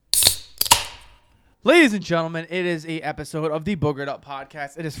Ladies and gentlemen, it is a episode of the Boogered Up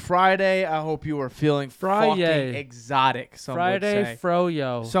Podcast. It is Friday. I hope you are feeling fucking exotic. Some would say.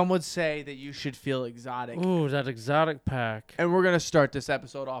 Froyo. Some would say that you should feel exotic. Ooh, that exotic pack. And we're going to start this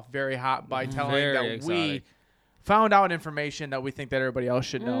episode off very hot by telling Very that exotic. we found out information that we think that everybody else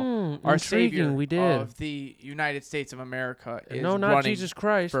should know. Our Intriguing, savior we did. of the United States of America is No, not running Jesus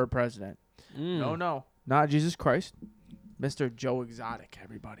Christ. for president. No, not Jesus Christ. Mr. Joe Exotic,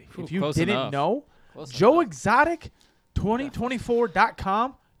 everybody. Ooh, if you close didn't enough. know, Close Joe enough. Exotic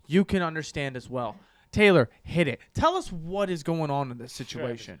 2024.com, you can understand as well. Taylor, hit it. Tell us what is going on in this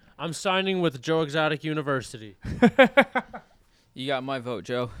situation. I'm signing with Joe Exotic University. You got my vote,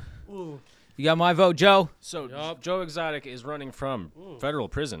 Joe. You got my vote, Joe. So Yup. Joe Exotic is running from federal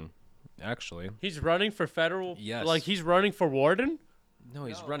prison, actually. He's running for federal. Yes. Like he's running for warden. No,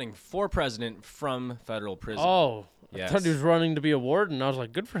 he's running for president from federal prison. Oh, I Yes. thought he was running to be a warden. I was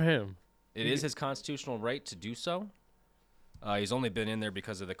like, good for him. It is his constitutional right to do so. He's only been in there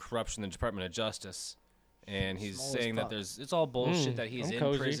because of the corruption in the Department of Justice. And he's Small as saying that fuck. it's all bullshit that he's I'm in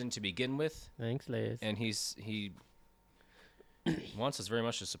cozy. prison to begin with. Thanks, Liz. And he wants us very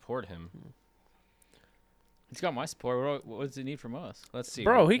much to support him. He's got my support. What does he need from us? Let's see.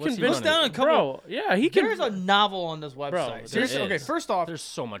 Bro, he what's convinced running? Bro, yeah, he can. There's a novel on this website. Bro, Seriously, there okay, is. first off, There's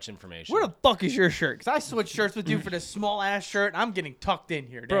so much information. where the fuck is your shirt? Because I switched shirts with you for this small ass shirt. And I'm getting tucked in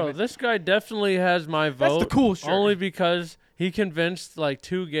here, damn Bro, it. this guy definitely has my vote. That's the cool shirt. Only because he convinced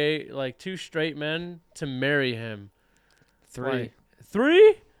two straight men to marry him. Three. Like,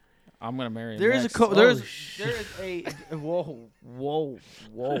 3? I'm gonna marry him. There is a next. there Holy is a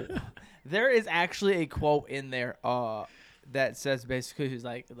whoa. There is actually a quote in there that says basically he's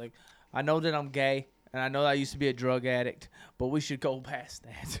like I know that I'm gay and I know that I used to be a drug addict, but we should go past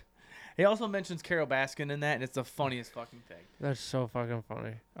that. He also mentions Carol Baskin in that, and it's the funniest fucking thing. That's so fucking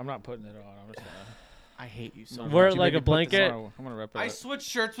funny. I'm not putting it on. I'm just gonna. I hate you so I'm much. Wear it gonna like make a me put this blanket. on. I'm gonna rep it. I up. switch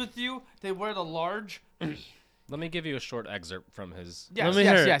shirts with you. They wear the large. Let me give you a short excerpt from his. Yes, Let me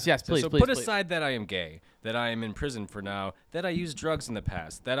hear it. yes, please, so please. put aside that I am gay, that I am in prison for now, that I used drugs in the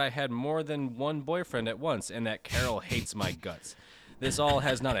past, that I had more than one boyfriend at once, and that Carol hates my guts. This all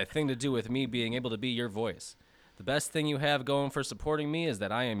has not a thing to do with me being able to be your voice. The best thing you have going for supporting me is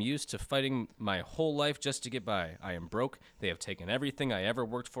that I am used to fighting my whole life just to get by. I am broke. They have taken everything I ever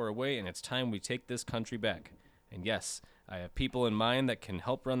worked for away, and it's time we take this country back. And yes, I have people in mind that can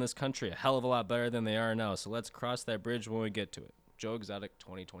help run this country a hell of a lot better than they are now, so let's cross that bridge when we get to it. Joe Exotic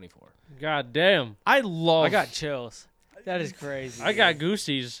 2024. God damn. I love. I got chills. That is crazy. I got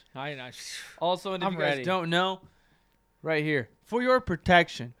goosies. I know. Also, and if I'm you guys ready. don't know, right here for your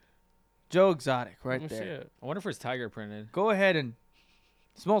protection, Joe Exotic, right Let me see there. it. I wonder if it's tiger printed. Go ahead and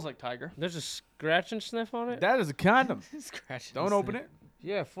smells like tiger. There's a scratch and sniff on it? That is a condom. Scratch. Don't open it.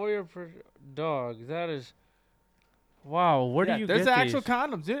 Yeah, for your dog. That is. Wow, where do you there's get the these? actual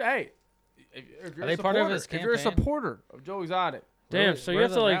condoms, dude. Hey, if you're Are a they part of supporter, his if you're a campaign? supporter of Joe Exotic, Damn, so you where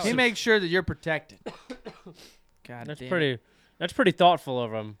have are to the like. ballots? he makes sure that you're protected. God That's damn it. pretty. That's pretty thoughtful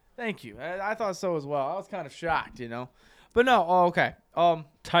of him. Thank you. I thought so as well. I was kind of shocked, but no. Oh, okay.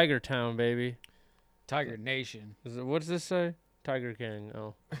 Tiger Town, baby. Tiger Nation. What does this say? Tiger King.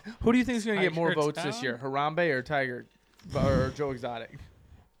 Oh. Who do you think is gonna get more Tiger votes this Town? year, Harambe or Tiger, or Joe Exotic?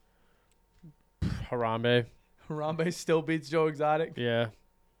 Harambe. Harambe still beats Joe Exotic. Yeah.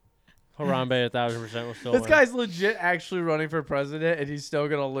 Harambe 1,000% will still This win. guy's legit actually running for president, and he's still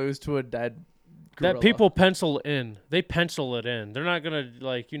gonna lose to a dead gorilla. That people pencil in. They pencil it in. They're not gonna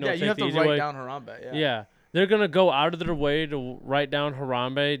yeah, take you have the to easy write way. down Harambe. Yeah. Yeah. They're gonna go out of their way to write down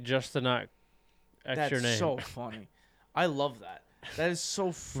Harambe just to not X That's your name. so funny. I love that. That is so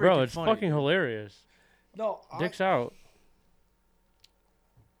freaking Bro, it's funny. fucking hilarious. No, Dick's out.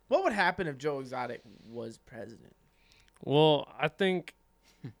 what would happen if Joe Exotic was president? Well, I think.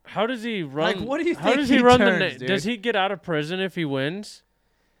 How does he run? Like, what do you How think does he he run turns, the? dude? Does he get out of prison if he wins?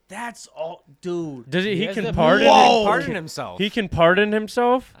 That's all, dude. Does he? He He has can the- pardon. Whoa! Pardon himself. He can pardon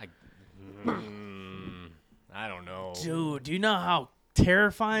himself. I don't know. Dude, do you know how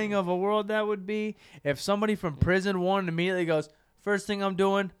terrifying of a world that would be if somebody from prison won and immediately goes, first thing I'm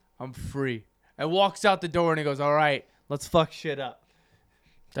doing, I'm free, and walks out the door and he goes, all right, let's fuck shit up.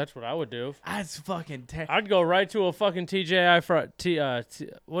 That's what I would do. That's fucking terrible. I'd go right to a fucking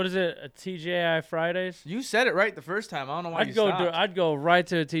TGI what is it? A TGI Fridays? You said it right the first time. I don't know why you stopped. I'd go right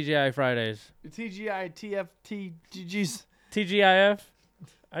to a TGI Fridays. TGI, TFT, GG's. TGIF.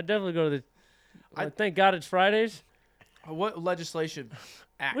 I'd definitely go to the. Thank God it's Fridays. What legislation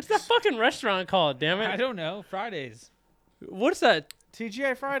acts? What's that fucking restaurant called? Damn I it! don't know. Fridays. What's that?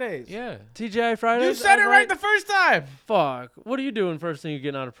 TGI Fridays. Yeah. TGI Fridays. You said it right the first time. Fuck. What are you doing first thing you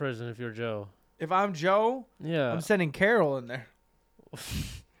getting out of prison if you're Joe? If I'm Joe, Yeah. I'm sending Carol in there.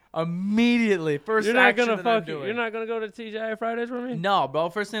 Immediately. First You're not action gonna that I'm fucking. doing. You're not gonna go to TGI Fridays with me. No, bro.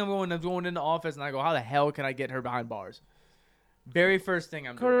 First thing I'm going in the office and I go, how the hell can I get her behind bars? Very first thing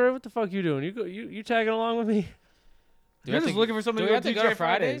I'm Carter, doing. what the fuck you doing? You tagging along with me? Do we You're have just to- looking for Do somebody we to have go to to go to TGI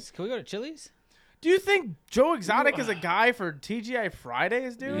Fridays? Can we go to Chili's? Do you think Joe Exotic is a guy for TGI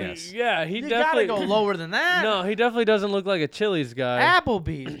Fridays, dude? Yes. Yeah, he You definitely. gotta go lower than that. No, he definitely doesn't look like a Chili's guy.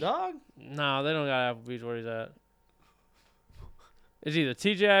 Applebee's, dog. No, they don't got Applebee's where he's at. It's either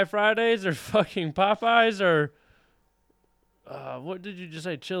TGI Fridays or fucking Popeyes or what did you just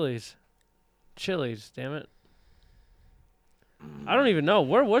say? Chili's. Chili's, damn it. I don't even know.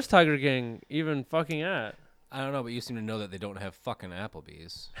 Where was Tiger King even fucking at? I don't know, but you seem to know that they don't have fucking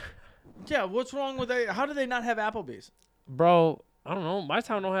Applebee's. Yeah, what's wrong with that? How do they not have Applebee's? Bro, I don't know. My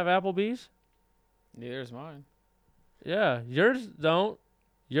town don't have Applebee's. Neither is mine. Yeah, yours don't.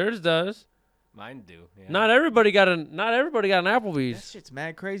 Yours does. Mine do. Yeah. Not everybody got an That Applebee's. shit's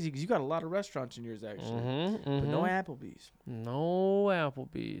mad crazy because you got a lot of restaurants in yours, actually. Mm-hmm, But no Applebee's. No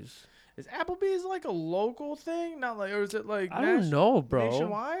Applebee's. Is Applebee's like a local thing? Not like, or is it like I don't know, bro.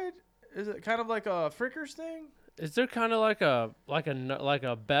 nationwide? Is it kind of like a Frickers thing? Is there kind of like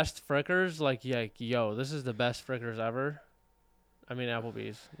a best Frickers? Like, yeah, yo, this is the best Frickers ever. I mean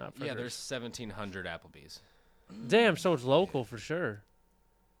Applebee's, not Frickers. Yeah, there's 1,700 Applebee's. Damn, so it's local for sure.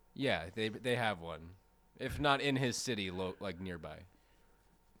 Yeah, they have one. If not in his city, like nearby.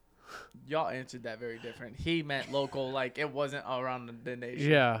 Y'all answered that very different. He meant local, like it wasn't around the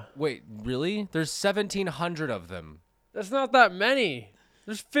nation. Yeah, Wait, really? There's 1,700 of them. that's not that many.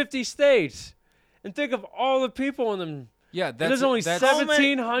 There's 50 states, and think of all the people in them. Yeah, There's only that's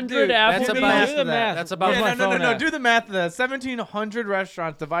 1,700 Dude, that's Applebee's. about- Do the math. That's about Yeah, Where's no, my no, no, phone no. at? Do the math of that. 1,700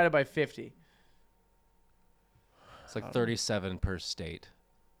 restaurants divided by 50. It's like 37 per state.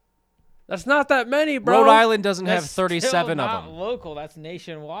 That's not that many, bro. Rhode Island doesn't have That's 37 still of not them. local. That's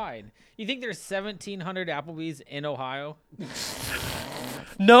nationwide. You think there's 1,700 Applebee's in Ohio?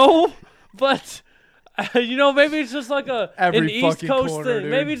 No, but maybe it's just like an Every East fucking Coast corner, thing.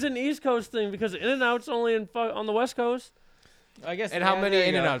 dude. Maybe it's an East Coast thing because In-N-Out's only on the West Coast. I guess. And how yeah, many there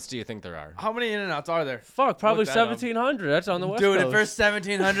you go. In-N-Outs do you think there are? How many In-N-Outs are there? Fuck, probably Look that up. 1,700. That's on the West Dude, Coast. if there's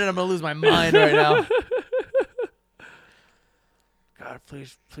 1,700, I'm going to lose my mind right now. God,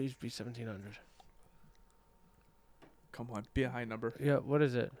 please be 1,700. Come on, be a high number. Yeah, what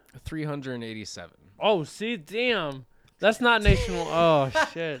is it? 387. Oh, see, damn. That's not nationwide. Oh,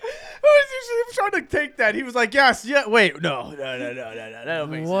 shit. He was trying to take that. He was like, yes, yeah. Wait, no. That don't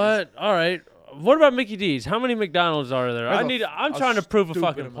make sense. What? All right. What about Mickey D's? How many McDonald's are there? There's I'm a trying to prove a stupid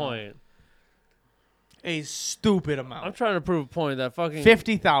fucking amount. point. A stupid I'm amount. trying to prove a point that fucking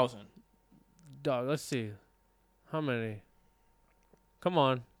 50,000. dog. Let's see. How many? Come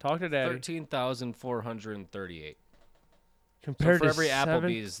on, talk to daddy. 13,438. So Compared for to every 7?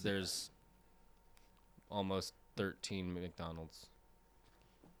 Applebee's, there's almost 13 McDonald's.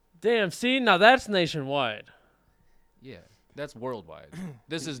 Damn. See, now that's nationwide. Yeah, that's worldwide.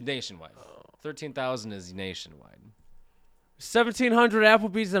 This is nationwide. 13,000 is nationwide. 1,700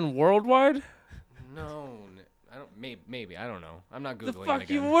 Applebee's and worldwide. No, I don't. Maybe I don't know. I'm not The googling fuck it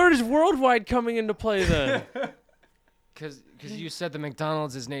you? again. Where is worldwide coming into play then? Because you said the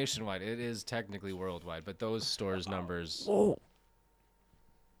McDonald's is nationwide. It is technically worldwide, but those stores' numbers. Oh.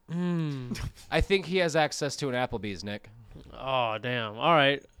 I think he has access to an Applebee's, Nick. Oh damn. All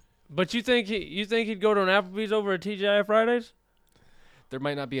right. But you think he'd go to an Applebee's over at TGI Fridays? There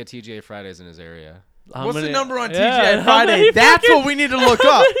might not be a TGI Fridays in his area. How What's many- the number on Yeah, TGI how Friday? many That's fucking- what we need to look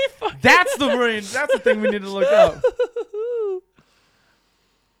up. That's the thing we need to look up.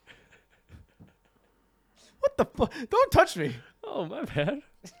 What the fuck? Don't touch me. Oh my bad.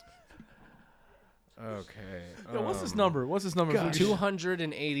 Okay. Yo, what's this number? What's this number? God.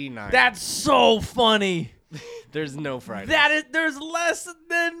 289. That's so funny. There's no Fridays. There's less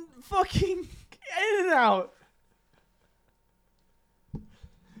than fucking In-N-Out.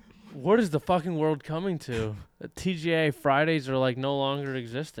 What is the fucking world coming to? The TGI Fridays are like no longer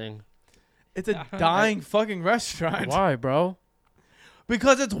existing. It's a dying fucking restaurant. Why, bro?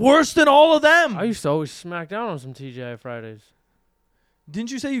 Because it's worse than all of them. I used to always smack down on some TGI Fridays.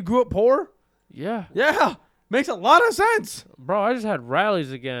 Didn't you say you grew up poor? Yeah. Yeah. Makes a lot of sense. Bro, I just had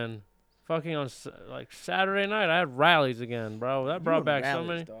rallies again. Fucking on like Saturday night, I had rallies again, bro. That brought back so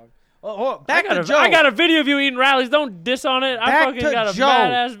many. Oh, back to Joe. I got a video of you eating rallies. Don't diss on it. I Back fucking to got a Joe.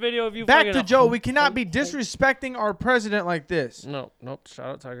 badass video of you. Back fucking to Joe. We cannot be disrespecting our president like this. No, nope. Shout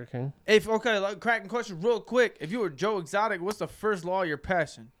out Tiger King. Okay, cracking question real quick. If you were Joe Exotic, what's the first law you're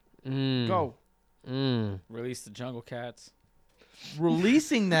passing? Go. Release the jungle cats.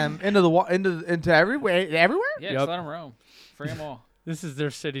 releasing them into the into everywhere. Yeah, Yep. just let them roam. Free them all. This is their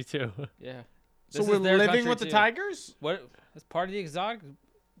city too. Yeah. So This we're is their living country, with the too. tigers. What? That's part of the exotic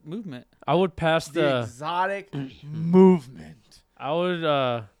movement. I would pass The the. exotic movement. I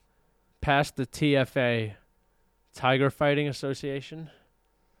would pass the TFA, Tiger Fighting Association,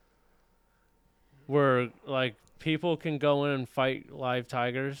 where like people can go in and fight live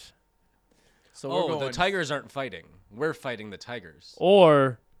tigers, So we're Oh, going. the tigers aren't fighting. We're fighting the tigers.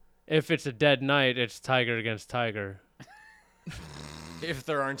 or if it's a dead night, it's tiger against tiger. If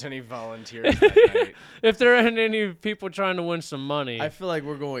there aren't any volunteers that night. If there aren't any people trying to win some money, I feel like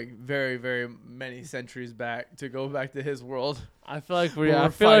we're going very, very many centuries back to go back to his world. I feel like Where I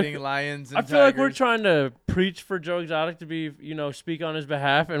we're feel fighting like lions and I feel like we're tigers. trying to preach for Joe Exotic to be, speak on his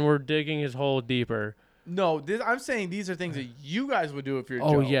behalf, and we're digging his hole deeper. No, I'm saying these are things that you guys would do if you're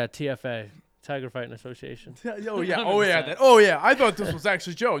Oh Joe. yeah, TFA, Tiger Fighting Association. Oh yeah. Oh yeah. 100%. Oh yeah. I thought this was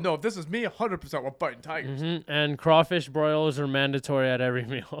actually Joe. No, if this is me, 100% we're fighting tigers. And crawfish broils are mandatory at every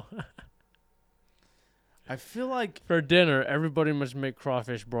meal. I feel like. For dinner, everybody must make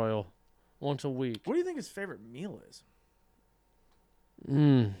crawfish broil once a week. What do you think his favorite meal is?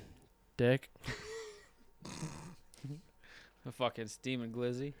 Dick. A fucking steaming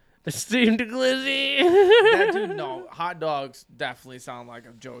glizzy. Steamed glizzy. That dude, no. Hot dogs definitely sound like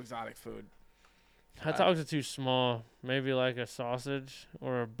a Joe Exotic food. Hot dogs are too small. Maybe like a sausage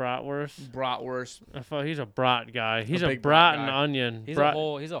or a bratwurst. Bratwurst. I thought he's a brat guy. He's a big brat brat and guy. onion. He's Brat- a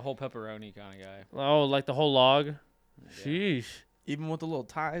whole pepperoni kind of guy. Oh, like the whole log. Sheesh, Even with the little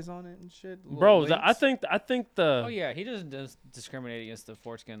ties on it and shit. little bro. links. I think the Oh yeah, he doesn't discriminate against the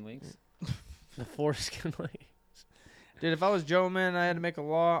foreskin links. the foreskin like. Dude, if I was Joe, man, and I had to make a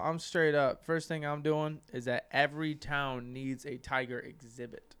law, I'm straight up. First thing I'm doing is that every town needs a tiger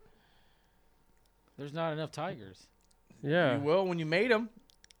exhibit. There's not enough tigers. Yeah. You will when you made them.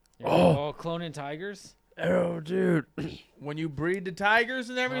 Yeah. Oh, cloning tigers. Oh, dude. When you breed the tigers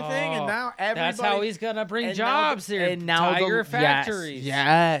and everything, and Oh, now everybody. That's how he's gonna bring and now jobs the- here. And now Tiger the, factories.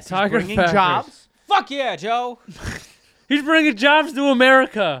 Yes. He's Tiger bringing factories. jobs. Fuck yeah, Joe. He's bringing jobs to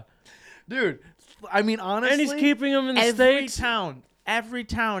America, Dude, I mean, honestly. and he's keeping them in the every states. every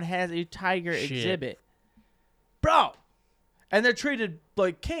town has a tiger Shit. exhibit. Bro. And they're treated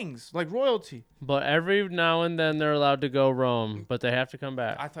like kings, like royalty. But every now and then they're allowed to go roam, but they have to come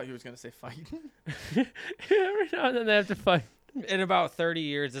back. I thought he was going to say fight. Every now and then they have to fight. In about 30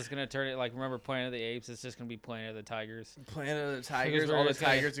 years, it's gonna turn it like remember Planet of the Apes. It's just gonna be Planet of the Tigers. Planet of the Tigers, we're all the just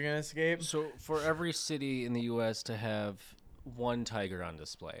gonna- tigers are going to escape. So for every city in the U.S. to have one tiger on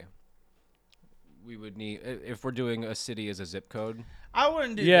display, we would need, if we're doing a city as a zip code, I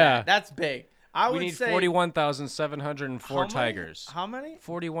wouldn't do Yeah. that. That's big. I we would need say 41,704 how many? tigers. How many?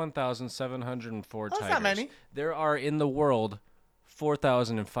 41,704 That's tigers. not many. There are in the world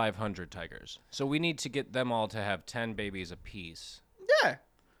 4,500 tigers. So we need to get them all to have 10 babies apiece. Yeah.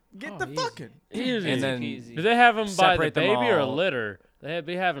 Get the easy. fucking. Easy. And then peasy. Do they have them by the separate them baby or a all. litter? They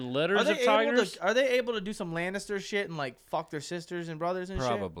be having litters Are they, of tigers. are they able to do some Lannister shit and like fuck their sisters and brothers and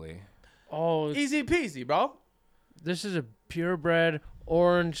Probably. Oh, shit? Easy peasy, bro. this is a purebred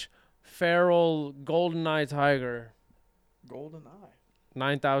orange feral golden eye tiger. Golden eye.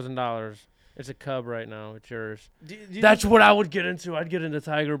 $9,000. It's a cub right now. It's yours. Do you That's think- what I would get into. I'd get into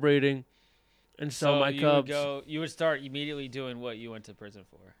tiger breeding, and sell my you cubs. you would start immediately doing what you went to prison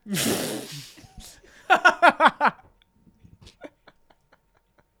for.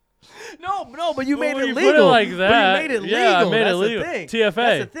 No, but you Well, made when it you legal. put it like But that, you made it legal. yeah, I made it That's legal. The thing. TFA.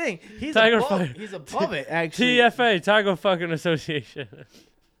 That's the thing. He's Tiger above, fight. He's above it, actually. TFA, Tiger Fucking Association.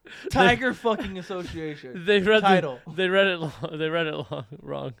 Tiger fucking association. They read Title. They read it. They read it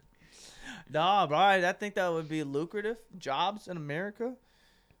wrong. Nah, bro. I think that would be lucrative. Jobs in America.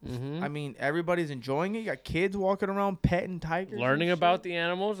 Mm-hmm. I mean, everybody's enjoying it. You got kids walking around petting tigers. and Learning shit. about the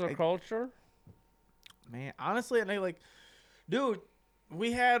animals, their Like- culture. Man, honestly, and they like, dude,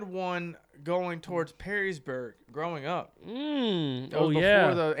 we had one going towards Perrysburg growing up. That was before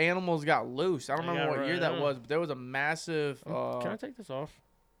yeah. the animals got loose. I don't Yeah, remember what year right, that yeah. was, but there was a massive. Can I take this off?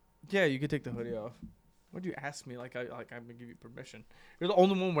 Yeah, you could take the hoodie off. What'd you ask me? Like I'm gonna give you permission. You're the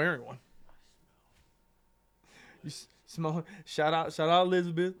only one wearing one. You smell. Shout out,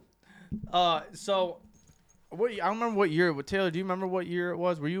 Elizabeth. So, what? I don't remember what year. What Taylor? Do you remember what year it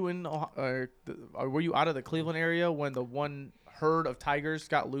was? Were you in, or were you out of the Cleveland area when the one herd of tigers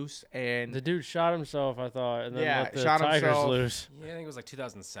got loose and The dude shot himself, I thought, and then Yeah, let the shot tigers himself. loose. Yeah, I think it was like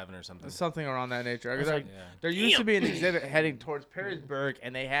 2007 or something. something around that nature? was like, Yeah. There used to be an exhibit heading towards Perrysburg,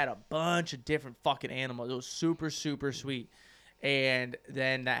 and they had a bunch of different fucking animals. It was super, super sweet. And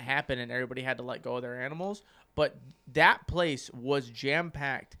then that happened, and everybody had to let go of their animals. but that place was jam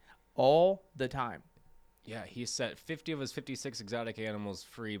packed all the time. Yeah, he set 50 of his 56 exotic animals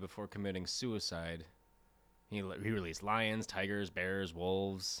free before committing suicide. He released lions, tigers, bears,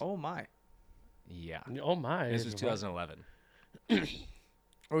 wolves. Oh my! Yeah. Oh my! This was 2011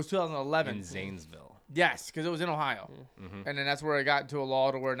 It was 2011 in Zanesville. Yes, because it was in Ohio, Mhm. and then that's where it got into a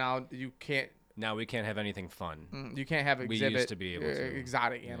law to where now you can't Now we can't have anything fun. have We exhibit used to be able to.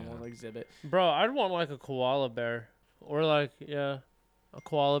 exotic animal Yeah. exhibit. Bro, I'd want like a koala bear, or like a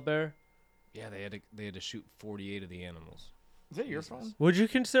koala bear. Yeah, they had to shoot 48 of the animals. Is that your Jesus. phone? Would you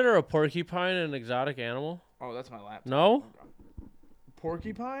consider a porcupine an exotic animal? Oh, that's my laptop. No.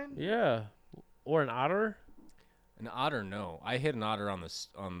 Porcupine? Yeah, or an otter. An otter, no. I hit an otter on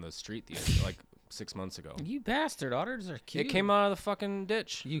the street like 6 months ago. You bastard. Otters are cute. It came out of the fucking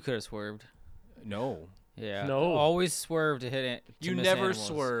ditch. You could have swerved. No. Yeah. No. Always swerve to hit it. to You miss never animals.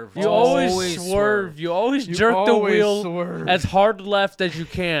 swerve. You always swerve. You always jerk the wheel swerve. as hard left as you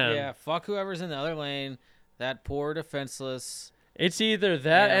can. Yeah. Fuck whoever's in the other lane. That poor defenseless. It's either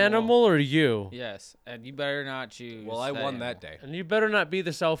that Animal. animal or you. Yes. And you better not choose. Well, I won animal. that day. And you better not be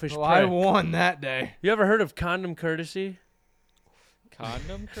the selfish Well, I prick. won that day. You ever heard of condom courtesy?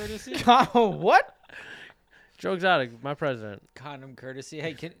 Condom courtesy? What? Joe Exotic, my president. Condom courtesy.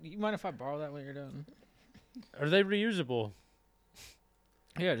 Hey, can you mind if I borrow that when you're done? Are they reusable?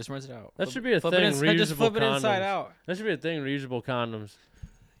 Yeah, just rinse it out. That should be a flip thing. It Reusable just flip it inside condoms. out. That should be a thing. Reusable condoms.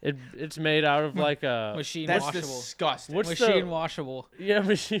 It's made out of like a Machine That's washable. disgusting. What's Machine the washable.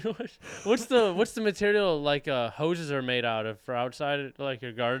 machine wash? What's the material like hoses are made out of for outside like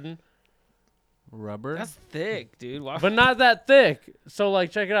your garden? Rubber? That's thick, dude. Why? But not that thick. So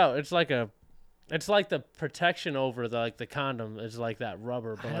like check it out. It's like the protection over the condom is like that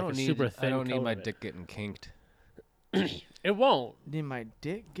rubber, but like a super thin. I don't need coat my of it. dick getting kinked. It won't. Need my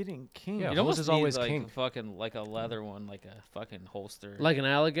dick getting king. Yeah. You'd hose almost is need, always like kink. fucking like a leather one, like a fucking holster. Like an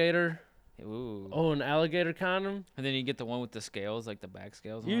alligator. Ooh. Oh, an alligator condom. And then you get the one with the scales, like the back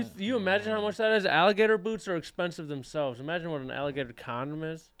scales. on You it. you imagine how much that is? Alligator boots are expensive themselves. Imagine what an alligator condom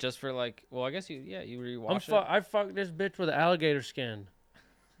is. Just for like, well, I guess you rewash it. I fucked this bitch with alligator skin.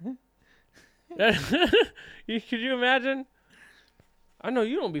 Could you imagine? I know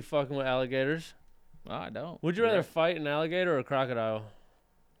you don't be fucking with alligators. Oh, I don't. Would you rather fight an alligator or a crocodile?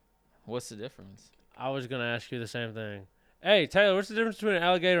 What's the difference? I was gonna ask you the same thing. Hey Taylor, what's the difference between an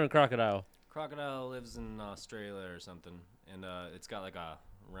alligator and a crocodile? Crocodile lives in Australia or something, and it's got like a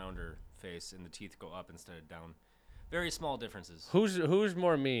rounder face, and the teeth go up instead of down. Very small differences. Who's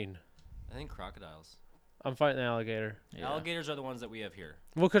more mean? I think crocodiles. I'm fighting the alligator. Yeah. Alligators are the ones that we have here.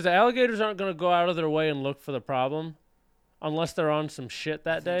 Well, because the alligators aren't gonna go out of their way and look for the problem, unless they're on some shit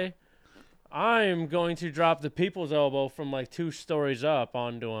that day. I'm going to drop the people's elbow from like 2 stories up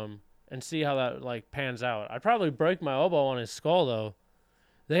onto him and see how that like pans out. I'd probably break my elbow on his skull though.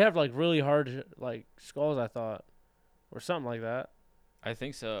 They have like really hard like skulls, I thought, or something like that. I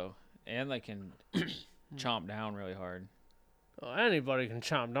think so. And they can chomp down really hard. Well, anybody can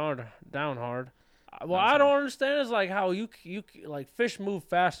chomp down hard. Well, I'm I saying- don't understand is like how you like fish move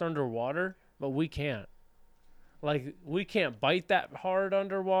fast underwater, but we can't. Like we can't bite that hard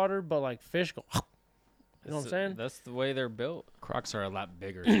underwater, but like fish go. You know what I'm saying? That's the way they're built. Crocs are a lot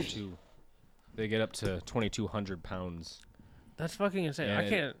bigger too. They get up to 2,200 pounds. That's fucking insane. Yeah, I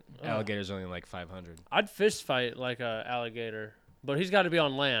can't. Alligators only like 500. I'd fist fight like a alligator, but he's got to be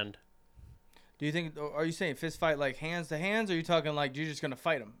on land. Do you think? Are you saying fist fight like hands to hands, or are you talking like you're just gonna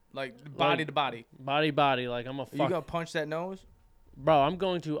fight him, like body to body? Body, like I'm a Are you fuck. gonna punch that nose? Bro, I'm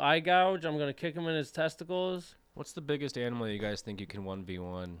going to eye gouge. I'm gonna kick him in his testicles What's the biggest animal you guys think you can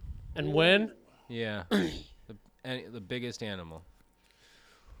 1v1? and win. Yeah. the biggest animal.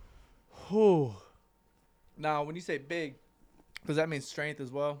 Whew. Now, when you say big, does that mean strength as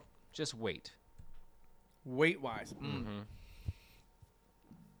well? Just wait. Weight wise. Mm-hmm.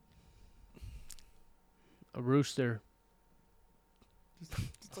 A rooster.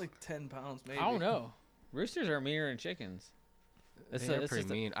 It's like 10 pounds, maybe. I don't know. Roosters are meaner than chickens. It's They're it's pretty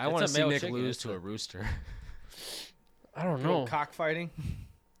just a- mean. I it's want a to see male Nick chicken. lose It's to a- a rooster. I don't Little know. cockfighting.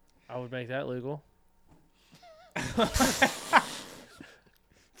 I would make that legal.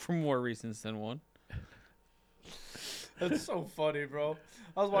 For more reasons than one. That's so funny, bro.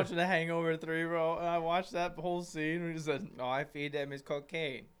 I was watching The Hangover 3, bro, and I watched that whole scene where he said, "Oh, I feed them is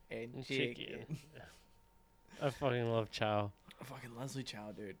cocaine and chicken." I fucking love Chow. Fucking Leslie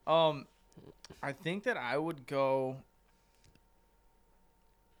Chow, dude. I think that I would go.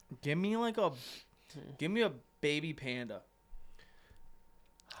 Give me a baby panda.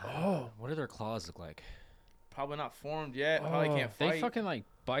 Oh, What do their claws look like? Probably not formed yet. Probably Oh, can't They fight. fucking like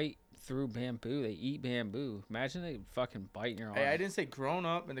bite through bamboo. They eat bamboo. Imagine they fucking bite in your arm. Hey, I didn't say grown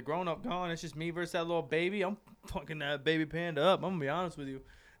up, and the grown up gone. It's just me versus that little baby. I'm fucking that baby panda up. I'm gonna be honest with you.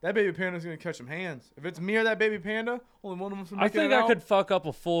 That baby panda's gonna catch some hands. If it's me or that baby panda, only one of them's gonna I make think it I out. could fuck up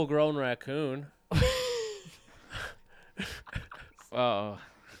a full-grown raccoon. Oh.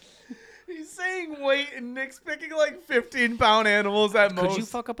 He's saying weight, and Nick's picking like 15-pound animals at most. Could you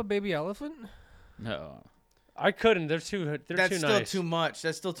fuck up a baby elephant? No. I couldn't. They're too. That's too still nice. too much.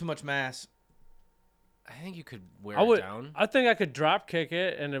 That's still too much mass. I think you could wear I would. it down. I think I could drop kick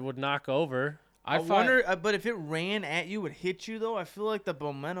it and it would knock over. I wonder, but if it ran at you, would hit you though. I feel like the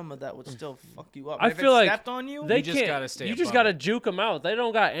momentum of that would still fuck you up. I If it feel like stepped on you. They You just can't. gotta stay You just above gotta it. juke them out. They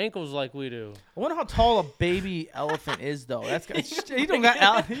don't got ankles like we do. I wonder how tall a baby elephant is though. That's he don't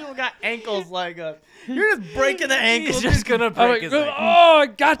got ankles like us. You're just breaking the ankles. He's just gonna I'm break like, his oh, ankle. I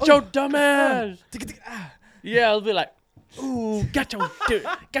got your dumb ass. Yeah, I'll be like, ooh, got your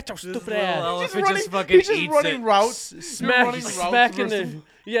stupid ass. Elephant running- just fucking he's just eats running it. routes. You're Smack, running routes smacking versus-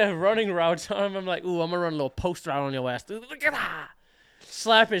 running routes on him. I'm like, ooh, I'm gonna run a little post route on your ass. Look at that.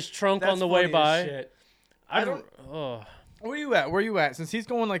 Slap his trunk That's on the way funny as by. shit. I I don't. Oh, Where you at? Where you at? Since he's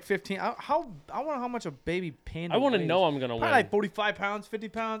going like 15, I wonder how much a baby panda. I want to weighs. know I'm gonna Probably win. like 45 pounds, 50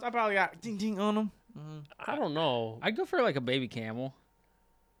 pounds. I probably got ding ding on him. I don't know. I'd go for like a baby camel.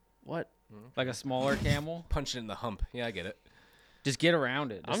 What? Like a smaller camel. Punch it in the hump. Yeah, I get it. Just get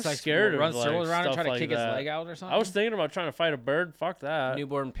around it. I'm Just like scared of, run like, circles around and try stuff to kick like its that. leg out or something. I was thinking about trying to fight a bird. Fuck that.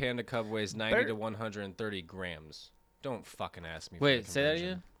 Newborn panda cub weighs 90 Bear- to 130 grams. Don't fucking ask me. for Wait, the say that conversion.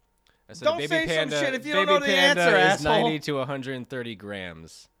 again. I said Don't a baby say some panda, shit if you don't baby know the panda answer, is asshole. 90 to 130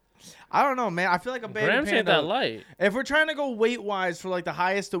 grams. I don't know, man. I feel like a baby Grams ain't panda. that light. If we're trying to go weight wise for like the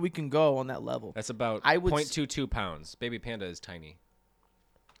highest that we can go on that level. That's about I would 0.22 pounds. Baby panda is tiny.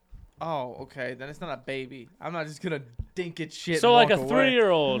 Oh, okay. Then it's not a baby. I'm not just gonna dink it shit. So and like a walk away.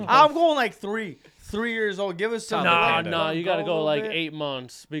 3-year-old. I'm going like 3 years old. Give us some. Nah, Nah, panda. nah, you gotta a go little like bit. 8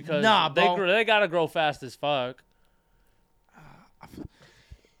 months because Nah, bro. they gotta grow fast as fuck.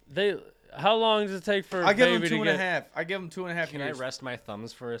 How long does it take for a I give baby him to get? 2.5. I give him 2.5 Can I years. rest my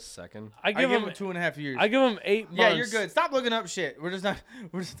thumbs for a second? I I give give him. him 2.5 years. I give him 8 months. Yeah, you're good. Stop looking up shit. We're just not.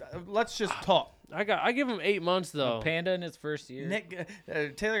 We're just. Let's just talk. I give him 8 months A though. panda in its first year. Nick,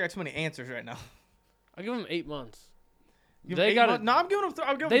 Taylor got too many answers right now. I give him 8 months. Give They him 8 gotta- months. No, I'm giving him.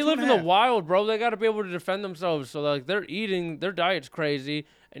 I'll give They him live in the 2.5. wild, bro. They gotta be able to defend themselves. So like they're eating, their diet's crazy,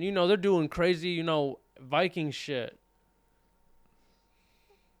 and they're doing crazy, Viking shit.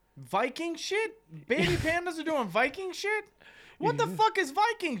 Viking shit? Baby pandas are doing Viking shit? What the fuck is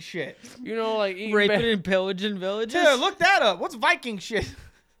Viking shit? Like eating Raping and pillaging villages. Taylor, look that up. What's Viking shit?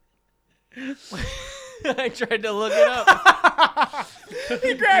 I tried to look it up.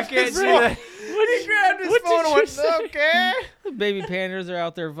 He grabbed can't his say phone. that. He grabbed his what phone and did you went, say? okay. Baby pandas are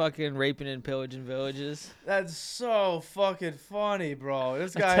out there fucking raping and pillaging villages. That's so fucking funny, bro.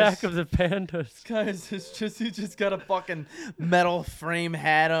 This Attack guy's of the Pandas. he just got a fucking metal frame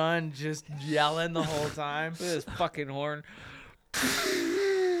hat on, just yelling the whole time. Look at this fucking horn.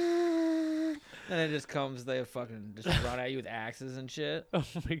 And it just comes, they fucking just run at you with axes and shit. Oh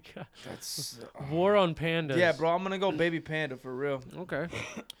my god. That's War on pandas. yeah, bro. I'm gonna go baby panda for real. Okay.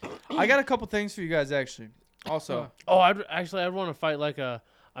 I got a couple things for you guys actually. Also, Oh, I'd want to fight like a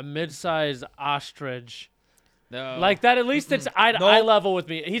mid-sized ostrich. No. Like that, at least it's eye to Nope. eye level with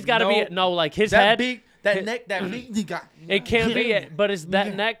me. He's got to be Nope. like his that head. beak, that neck, that beak, he got. It can't be, but that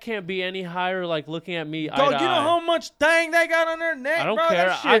Yeah. neck can't be any higher. Like looking at me, Dog, eye to you know eye. how much thing they got on their neck, I don't bro? care.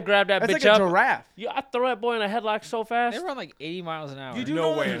 That shit, I grab that that's bitch like up. a giraffe. Yeah, I throw that boy in a headlock so fast. They run like 80 miles an hour. You do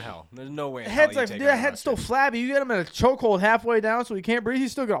No know way that- in hell. There's no way in hell Head's you like, take yeah, out a head's still ostrich. flabby. You get him in a chokehold halfway down, so he can't breathe.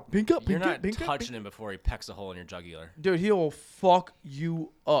 He's still going pink up, You're pink up, not pink up. touching him before he pecks a hole in your jugular. Dude, he will fuck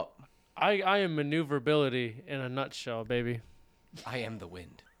you up. I am maneuverability in a nutshell, baby. I am the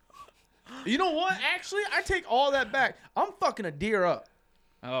wind. You know what? Actually, I take all that back. I'm fucking a deer up.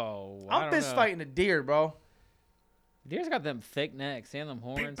 Oh, I I'm don't fist know. fighting a deer, bro. Deer's got them thick necks and them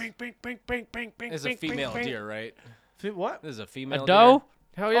horns. This is a female deer, right? What? This is a female A doe?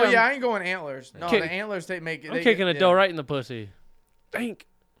 deer. Hell yeah. Oh yeah, I ain't going antlers. No, Kick- the antlers they make. I'm kicking a doe right in the pussy. Think.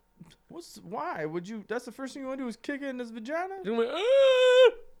 Why would you? That's the first thing you want to do is kick it in his vagina. You're gonna be, "Ah!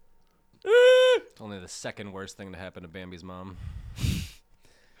 Ah!" It's only the second worst thing to happen to Bambi's mom.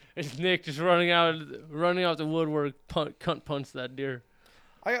 It's Nick just running out the woodwork, cunt punch that deer.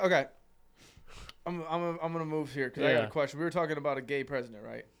 Okay. I'm gonna move here because I got Yeah. a question. We were talking about a gay president,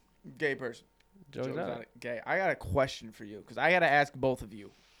 right? Gay person. Joke's Joke's out. on it. Gay. I got a question for you because I got to ask both of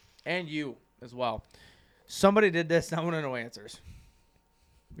you, and you as well. Somebody did this. And I want to know answers.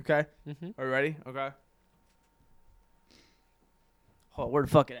 Okay. Mhm. Are you ready? Okay. Hold on, where the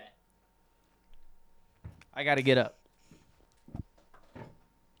fuck it at? I gotta get up.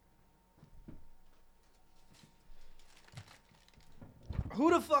 Who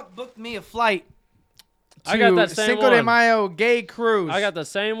the fuck booked me a flight to I got that same Cinco de one. Mayo gay cruise? I got the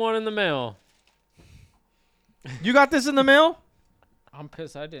same one in the mail. You got this in the mail? I'm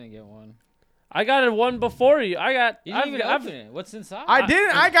pissed I didn't get one. I got it one before you. I got. You didn't even open it. What's inside? I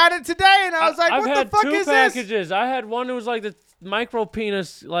didn't. I got it today, and I was like, I've "What had the fuck two is this?" packages. I had one that was like the micro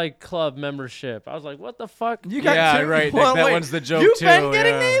penis like club membership. I was like, what the fuck? You got Yeah, two? right, Nick, Well, that wait, one's the joke, You've too, been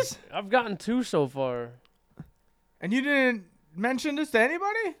getting yeah. these, I've gotten two so far. and you didn't mention this to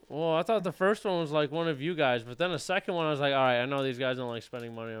anybody? Well, I thought the first one was like one of you guys, but then the second one I was like, all right, I know these guys don't like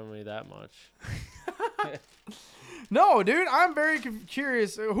spending money on me that much. No, dude. I'm very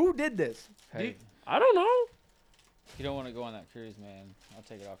curious. Who did this? Hey, I don't know. you don't want to go on that cruise, man. I'll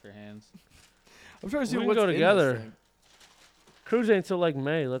take it off your hands. I'm trying to see We can what's go in this together. thing. Cruise ain't till like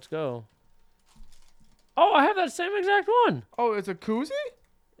May. Let's go. Oh, I have that same exact one. Oh, it's a koozie?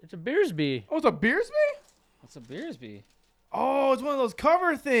 It's a Beersby. Oh, it's a Beersby? What's a Beersby? Oh, it's one of those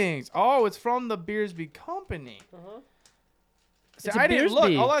cover things. Oh, it's from the Beersby company. Uh-huh. See, It's a I didn't look.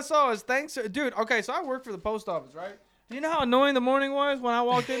 Beersby. All I saw was thanks, dude. Okay, so I work for the post office, right? Do you know how annoying the morning was when I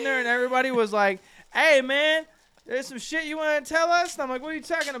walked in there and everybody was like, "Hey, man, there's some shit you want to tell us?" And I'm like, "What are you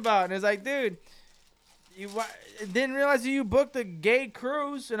talking about?" And it's like, "Dude, you didn't realize you booked a gay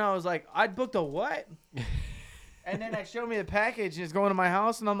cruise?" And I was like, "I booked a what?" And then they showed me the package and it's going to my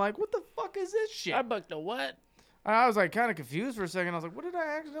house, and I'm like, "What the fuck is this shit?" I booked a what? I was like kind of confused for a second. I was like, "What did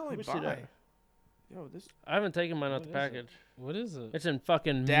I accidentally Let me see buy?" that. Yo, this I haven't taken mine out the What is it? package. What is it? It's in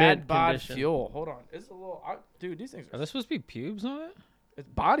fucking dad mint bod condition. fuel. Hold on, it's a little, dude. These things Are are there supposed to be pubes on it? it's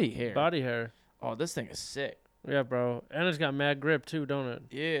body hair. Body hair. Oh, this thing is sick. Yeah, bro. And it's got mad grip too, don't it?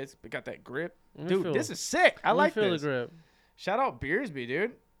 Yeah, it's got that grip. Let me Dude, feel, this is sick. I let me like feel this. the grip. Shout out Beersby,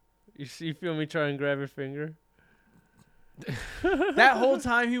 dude. You feel me try and grab your finger? That whole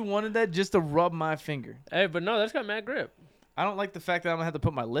time he wanted that just to rub my finger. Hey, but no, that's got mad grip. I don't like the fact that I'm gonna have to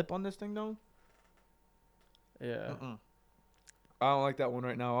put my lip on this thing though. Yeah. I don't like that one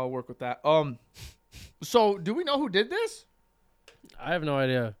right now. I'll work with that. So do we know who did this? I have no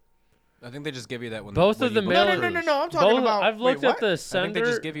idea. I think they just give you that when Both when of you the book No, mail- no, no, no, cruise. no. I'm talking about. I've looked wait, at what? the I think they sender.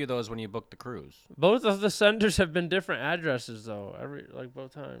 just give you those when you book the cruise. Both of the senders have been different addresses though.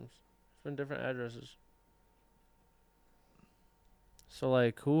 Both times. It's been different addresses. So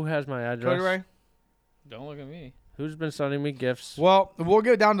like, who has my address? Cody Ray? Don't look at me. Who's been sending me gifts? Well, we'll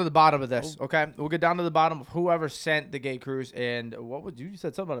get down to the bottom of this, okay? We'll get down to the bottom of whoever sent the gay cruise and what was you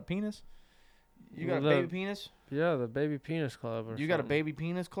said something about a penis? You got a Well, baby penis? Yeah, the Baby Penis Club. Or You got a something. baby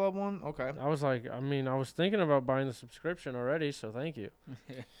penis club one? Okay. I was like, I mean, I was thinking about buying the subscription already, so thank you.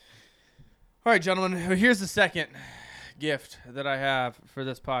 All right, gentlemen. Here's the second gift that I have for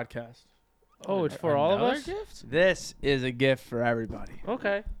this podcast. Oh, it's for all of Another us? gift? This is a gift for everybody.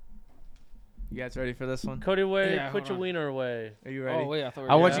 Okay. You guys ready for this one? Cody Way, Yeah, put hold your on. wiener away. Are you ready? Oh wait, I thought we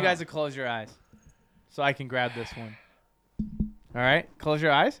were I want you doing- guys to close your eyes so I can grab this one. All right, close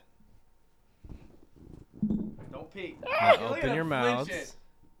your eyes. Don't peek. Open your mouths.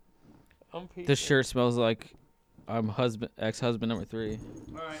 This shirt smells like I'm ex-husband number 3.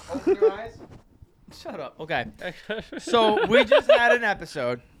 All right, open your eyes. Shut up. Okay. So we just had an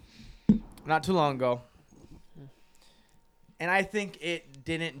episode not too long ago, and I think it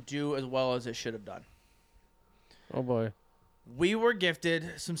didn't do as well as it should have done. Oh boy. We were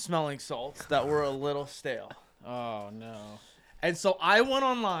gifted some smelling salts that were a little stale. Oh no. And so I went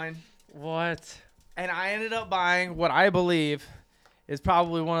online What? and I ended up buying what I believe is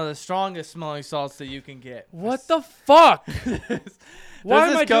probably one of the strongest smelling salts that you can get. What the fuck? There's Why am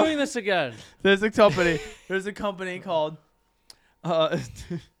this I co- doing this again? There's a company. There's a company called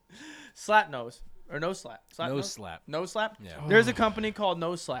Slap Nose or No Slap. Slap No Nose? slap. No Slap. Yeah. There's a company called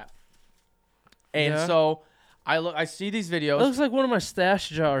No Slap. And Yeah. so I see these That videos. looks like one of my stash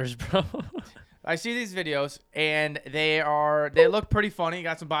jars, bro. I see these videos and they look pretty funny.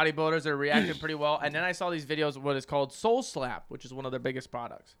 Got some bodybuilders that are reacting pretty well. And then I saw these videos of what is called Soul Slap, which is one of their biggest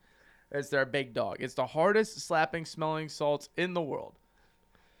products. It's their big dog. It's the hardest slapping smelling salts in the world.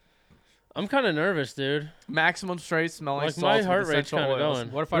 I'm kind of nervous, dude. Maximum straight smelling Like, salts. my with heart rate's essential kinda oils.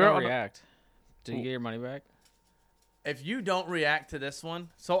 going. What if I We're don't on- react? Did you get your money back? If you don't react to this one,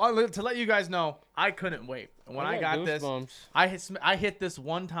 so to let you guys know, I couldn't wait. When I got this, goosebumps. I hit this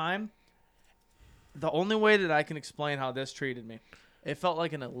one time. The only way that I can explain how this treated me, it felt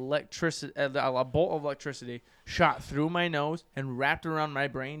like an electricity, a bolt of electricity shot through my nose and wrapped around my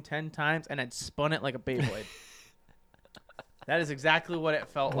brain 10 times, and had spun it like a Beyblade. That is exactly what it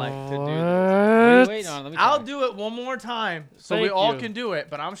felt like to do this. What are you waiting on? Let me I'll try. do it one more time so we Thank all you. can do it,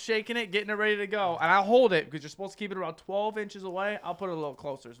 but I'm shaking it, getting it ready to go. And I'll hold it because you're supposed to keep it around 12 inches away. I'll put it a little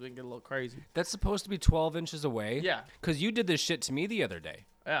closer so we can get a little crazy. That's supposed to be 12 inches away? Yeah. Because you did this shit to me the other day.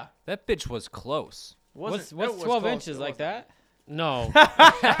 Yeah. That bitch was close. What's It was 12 close, inches it like wasn't. that? No.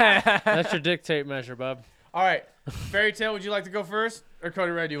 That's your dictate measure, bub. All right. Fairy Tale, would you like to go first? Or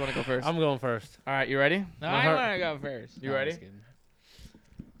Cody Ray, do you want to go first? I'm going first. All right, you ready? No, My I heart- want to go first. You No, I'm ready? just kidding.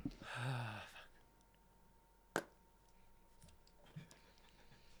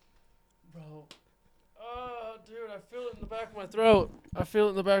 Bro. Oh, dude, I feel it in the back of my throat. I feel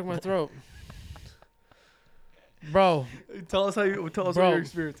it in the back of my throat. Bro, Tell us what Bro. you're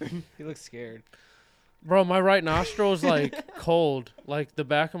experiencing. He looks scared. bro, my right nostril is like cold. Like the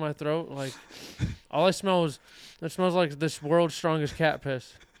back of my throat. Like all I smell is it smells like this world's strongest cat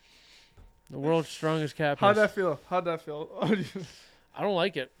piss. The world's strongest cat piss. How'd that feel? I don't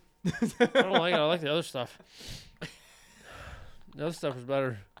like it. I don't like it. I like the other stuff. The other stuff is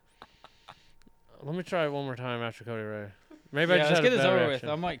better. Let me try it one more time after Cody Ray. Maybe I Yeah, just let's had get a this bad over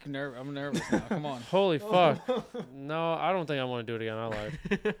reaction. with. I'm nervous now. Come on. Holy fuck. No, I don't think I want to do it again. I lied.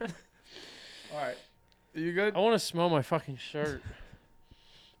 All right. Are you good? I want to smell my fucking shirt.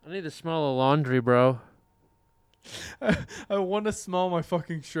 I need to smell the laundry, bro. I want to smell my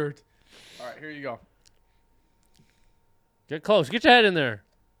fucking shirt. All right, here you go. Get close. Get your head in there.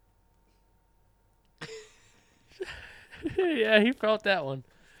 Yeah, he felt that one.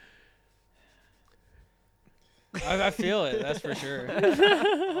 I feel it. That's for sure.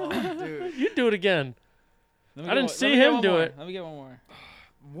 Oh, dude. You do it again. Let me I get didn't one- see let me get him one do more. it. Let me get one more.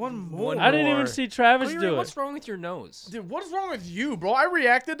 One more. I didn't even see Travis Cody Ray, do what's it. wrong with your nose? Dude, what is wrong with you, bro? I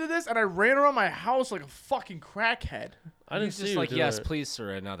reacted to this and I ran around my house like a fucking crackhead. I didn't He's see just you like, do yes, it. please,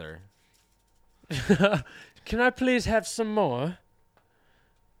 sir, another. Can I please have some more?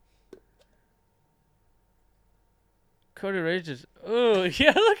 Cody Ray just. Oh,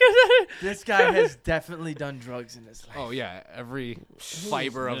 yeah, look at that. This guy has definitely done drugs in his life. Oh, yeah, every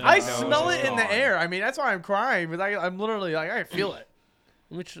fiber of Yeah. the I nose smell is it in the gone. air. I mean, that's why I'm crying. But I'm literally like, I feel it.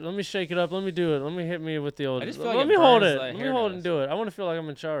 Let me shake it up. Let me do it. Let me hit me with the old. I just feel Let like me it hold burns it. like Let me hair hold it does. and do it. I want to feel like I'm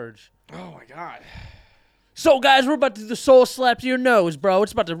in charge. Oh my god. So, guys, we're about to do the soul slap to your nose, bro.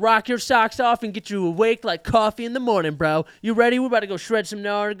 It's about to rock your socks off and get you awake like coffee in the morning, bro. You ready? We're about to go shred some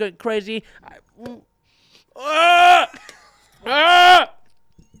gnar, get crazy. Ah! Ah!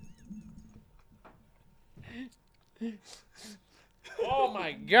 Oh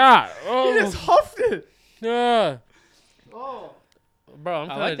my god! He just Oh, huffed it. ah. Oh. Bro, I'm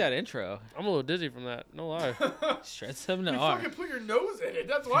I kinda, like that intro. I'm a little dizzy from that. No lie. Shred some You gnar. fucking put your nose in it.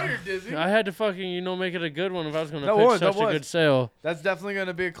 That's why you're dizzy. I had to fucking, make it a good one if I was gonna That pitch was- that such a was. good sale. That's definitely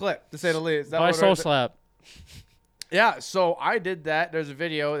gonna be a clip, to say the least. That Buy would- soul slap. Yeah, so I did that. There's a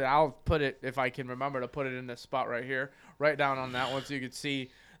video that I'll put it, if I can remember to put it in this spot right here, right down on that one so you could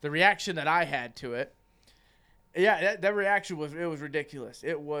see the reaction that I had to it. Yeah, that reaction was ridiculous.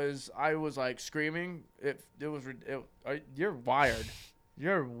 I was like screaming. You're wired.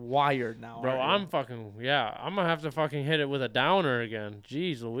 You're wired now. Bro, aren't you? I'm gonna have to fucking hit it with a downer again.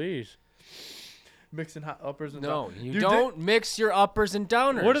 Jeez Louise. Mixing hot uppers and No, downs. you did- don't mix your uppers and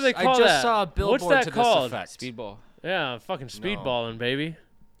downers. What do they call I just that? saw a billboard What's that to called? this effect. Speedball. Yeah, fucking speedballing, baby.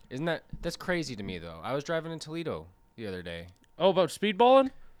 Isn't that's crazy to me though? I was driving in Toledo the other day. Oh, about speedballing?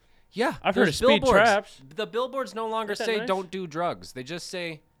 Yeah, I've heard there's of speed billboards. traps. The billboards no longer Isn't that say nice? don't do drugs. They just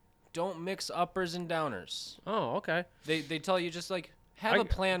say don't mix uppers and downers. Oh, okay. They tell you just like have a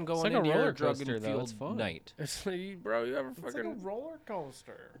plan going like a into your roller drug coaster, and though. It's field fun. night. It's like, bro, you ever It's like a fucking roller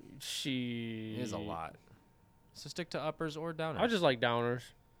coaster. she It is a lot. So stick to uppers or downers. I just like downers.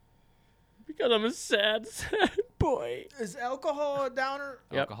 Because I'm a sad, sad boy. Is alcohol a downer?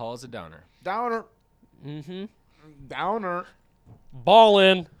 Yep. Alcohol is a downer. Downer. Mm-hmm. Downer.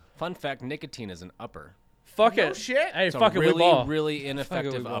 Ballin'. Fun fact: nicotine is an upper. Fuck No it. shit. Hey, It's fuck a it, really, we ball. really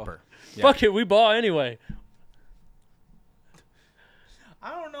ineffective ball. upper. Yeah. Fuck it, we ball anyway.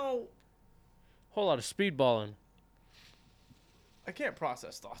 I don't know. Whole lot of speedballing. I can't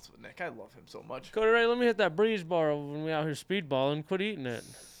process thoughts with Nick. I love him so much. Cody Ray, let me hit that breeze bar when we out here speedballing. Quit eating it.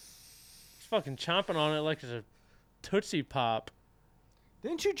 It's fucking chomping on it like it's a Tootsie Pop.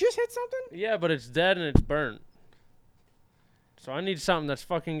 Didn't you just hit something? Yeah, but it's dead and it's burnt. So I need something that's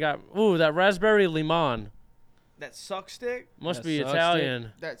fucking got... Ooh, that raspberry limon. That suck stick? Must That be suck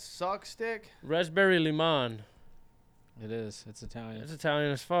Italian. That suck stick? Raspberry limon. It is. It's Italian. It's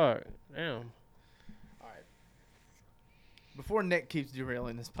Italian as fuck. Damn. Before Nick keeps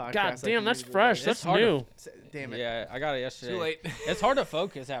derailing this podcast. God like damn, he that's usually fresh. does. That's hard to- new. Damn it. Yeah, I got it yesterday. Too late. It's hard to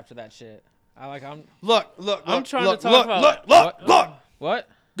focus after that shit. Look. I'm trying to look, talk about What?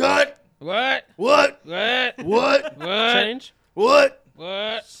 Good. What? What? What? What? What? change. What?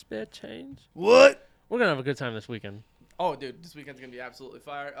 What? Spit change. What? We're gonna have a good time this weekend, Oh, dude, this weekend's gonna be absolutely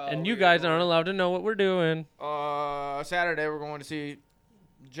fire. and you guys aren't allowed to know what we're doing. Saturday we're going to see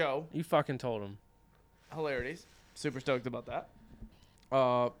Joe. You fucking told him. Hilarities. Super stoked about that.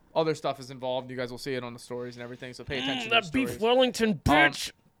 Other stuff is involved. You guys will see it on the stories and everything. So pay attention to the That beef stories. Wellington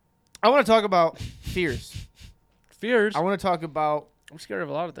bitch. I want to talk about fears. Fears. I want to talk about I'm scared of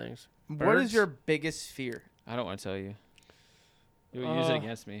a lot of things. what is Birds? your biggest fear? I don't want to tell you. You would use it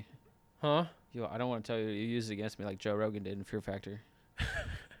against me. Huh? I don't want to tell you. You use it against me like Joe Rogan did in Fear Factor.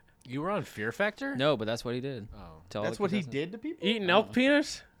 You were on Fear Factor? No, but that's what he did. Oh. Tell That's the what he contestants. did to people. Eating elk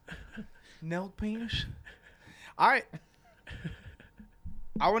penis? Nailed penis. I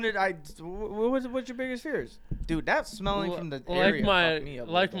wanted. What's your biggest fears, dude? That smelling from the area fucked me up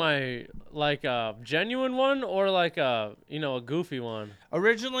a little bit. like a genuine one or like a a goofy one.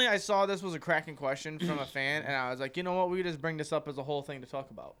 Originally, I saw this was a cracking question from a fan, and I was like, you know what? We could just bring this up as a whole thing to talk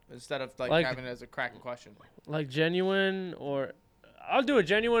about instead of like having it as a cracking question. Like genuine or I'll do a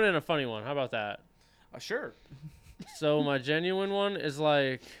genuine and a funny one. How about that? Sure. So my genuine one is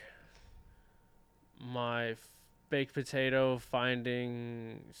like my baked potato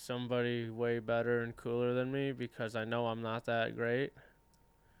finding somebody way better and cooler than me because I know I'm not that great.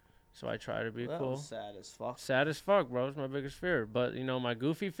 So I try to be cool. Sad as fuck. Sad as fuck, bro. It's my biggest fear. But, my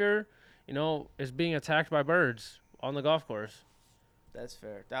goofy fear, is being attacked by birds on the golf course. That's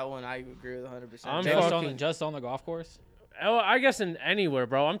fair. That one I agree with 100%. I'm Just on the golf course? Oh, I guess in anywhere,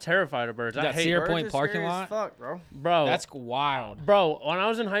 bro. I'm terrified of birds. I That hate Cedar birds. Point Birds are parking scary as lot? fuck, bro. Bro, That's wild. bro, when I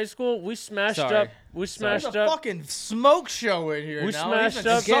was in high school, we smashed Sorry. up. We There's smashed a up. fucking smoke show in here We now. smashed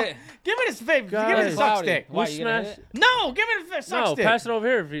Even up- suck- Get it. Give me this favor. Give me Guys. the suck Cloudy. stick. Why, We you gonna smashed. hit No, give me the suck No, stick. pass it over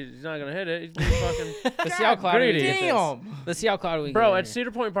here if he's not gonna hit it. He's being fucking. Let's see how cloudy we greedy. get this. Damn. Let's see how cloudy we can Bro, get at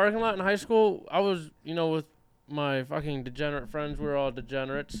Cedar Point parking lot in high school, I was, with my fucking degenerate friends. We were all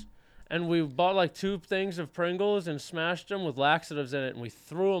degenerates. And we bought like 2 things of Pringles and smashed them with laxatives in it. And we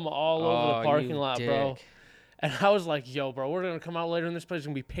threw them all over the parking lot, bro. And I was like, yo, bro, we're going to come out later and this place is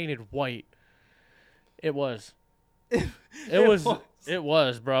going to be painted white. It was. It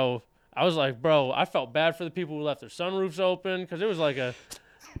was, bro. I was like, bro, I felt bad for the people who left their sunroofs open because it was like a.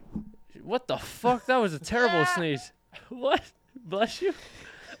 What the fuck? That was a terrible sneeze. What? Bless you,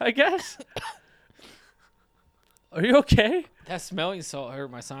 I guess. Are you okay? That smelling salt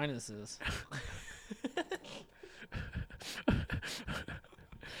hurt my sinuses.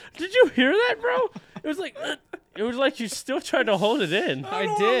 Did you hear that, bro? It was like you still tried to hold it in. I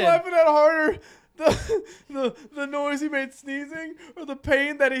know did. I'm laughing at harder. The noise he made sneezing or the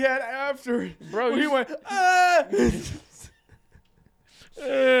pain that he had after. Bro, When he you- went, ah!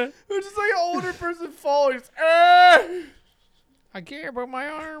 It was just like an older person falling. Just, ah! I can't put my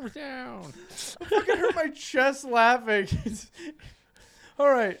arms down. I fucking hurt my chest laughing. All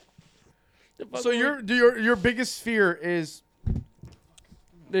right. So your biggest fear is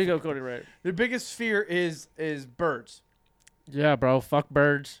There you go, Cody. Right. your biggest fear is birds. Yeah, bro. Fuck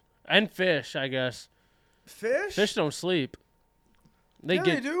birds and fish. I guess Fish? fish don't sleep. They Yeah,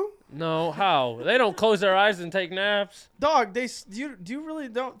 get they do. no how they don't close their eyes and take naps. Dog, do you really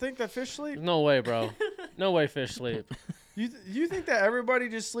don't think that fish sleep? No way, bro. No way fish sleep. You think that everybody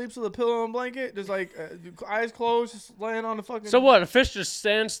just sleeps with a pillow and blanket, just like eyes closed, just laying on the fucking? So what? A fish just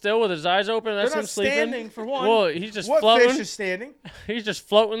stands still with his eyes open. They're That's not him sleeping. standing for one. Well, he's just what floating. fish is standing? He's just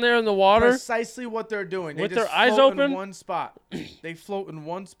floating there in the water. Precisely what they're doing. They With just their eyes float in open? one spot. They float in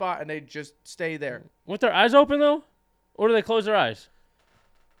one spot and they just stay there. With their eyes open though, or do they close their eyes?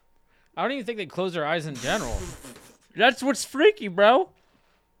 I don't even think they close their eyes in general. That's what's freaky, bro.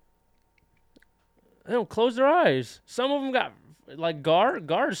 They don't close their eyes. Some of them got like gar.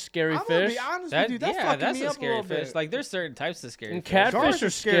 Gar's scary I'm gonna fish. be honest with you. That's fucking that's me a up scary little fish. bit. Like there's certain types of scary And fish. catfish Gars are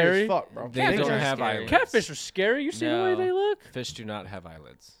as scary. fuck, bro. They Catfish don't are have scary. eyelids. Catfish are scary. You see the way No. they look? Fish do not have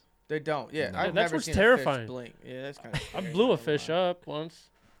eyelids. They don't. Yeah, No. I've That's never what's seen a terrifying. fish blink. Yeah, that's kind of. I blew a fish up once.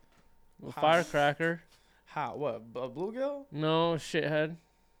 A How? firecracker. How? What? A bluegill? No, shithead.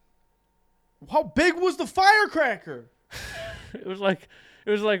 How big was the firecracker? It was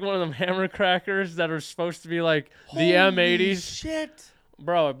like one of them hammer crackers that are supposed to be like the Holy M80s. Shit.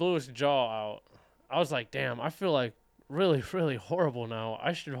 Bro, I blew his jaw out. I was like, damn, I feel like really, really horrible now.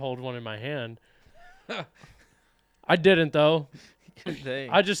 I should hold one in my hand. I didn't though. Good thing.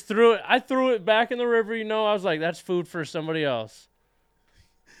 I just threw it. I threw it back in the river. I was like, that's food for somebody else.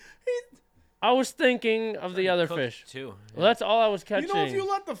 I was thinking of the other fish. too. Well, that's all I was catching. You know if you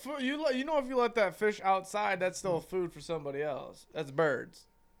let if you let that fish outside, that's still food for somebody else. That's birds.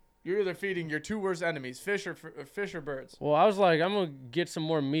 You're either feeding your two worst enemies, fish or birds. Well, I was like, I'm gonna get some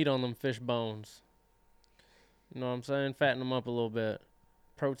more meat on them fish bones. You know what I'm saying? Fatten them up a little bit.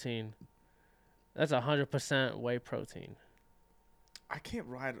 Protein. That's 100% whey protein. I can't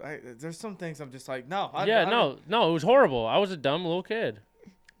ride. There's some things I'm just like, no. No, it was horrible. I was a dumb little kid.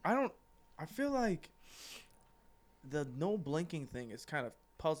 I feel like the no blinking thing is kind of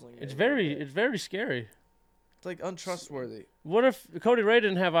puzzling. It's very scary. It's like untrustworthy. What if Cody Ray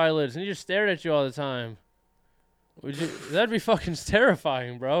didn't have eyelids and he just stared at you all the time? That'd be fucking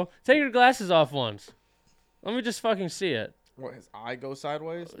terrifying, bro. Take your glasses off once. Let me just fucking see it. What, his eye goes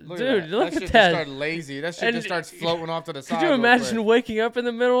sideways? Dude, look at shit that. Just started lazy. That shit And just starts floating off to the side. Could you real imagine quick. waking up in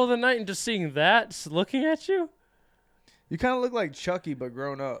the middle of the night and just seeing that looking at you? You kind of look like Chucky, but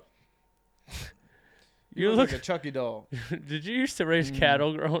grown up. You look look. like a Chucky doll. Did you used to raise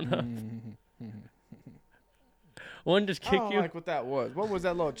cattle growing up? One just I kick don't you. like what that was. What was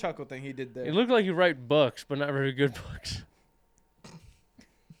that little chuckle thing he did there? It looked like you write books, but not very good books.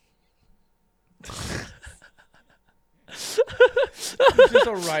 He's just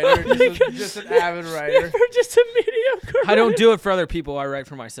a writer. Just an avid writer. You're just a mediocre. I don't do it for other people. I write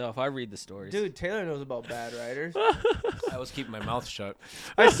for myself. I read the stories. Dude, Taylor knows about bad writers. I was keeping my mouth shut.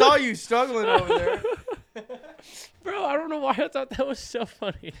 I saw you struggling over there. Bro, I don't know why I thought that was so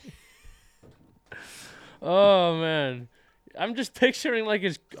funny. Oh man, I'm just picturing like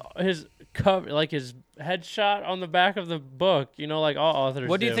his cover, like his headshot on the back of the book. You know, like all authors.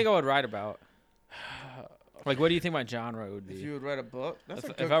 What do you think I would write about? Like, what do you think my genre would If be? you would write a book, that's a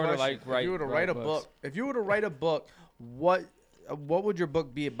If good I were to, question. like, write- if you were to write write a books. book, if you were to write a book, what would your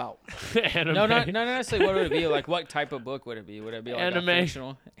book be about? Anime. No, not necessarily what would it be. Like, what type of book would it be? Would it be like Anime. a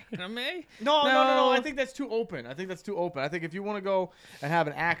fictional anime? No. No. I think that's too open. I think if you want to go and have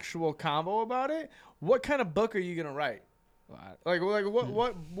an actual convo about it, what kind of book are you gonna write? Like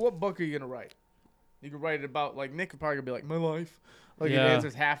what book are you gonna write? You could write it about, like, Nick would probably be like, my life. Like, Yeah. he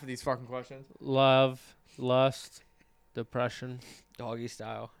answers half of these fucking questions. Love, lust, depression, Doggy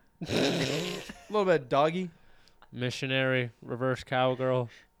style. A little bit of doggy. missionary, reverse cowgirl,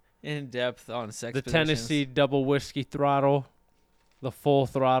 In depth on sex. the positions. Tennessee double whiskey throttle, the full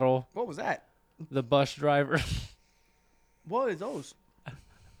throttle, What was that? the bus driver. What is those?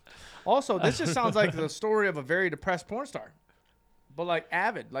 Also, this just sounds like the story of a very depressed porn star. But, like,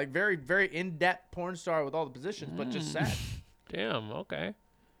 avid. Like, very, very in-depth porn star with all the positions, but just sad. Damn. Okay.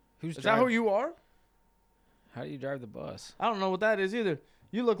 Who's Is that who you are? How do you drive the bus? I don't know what that is either.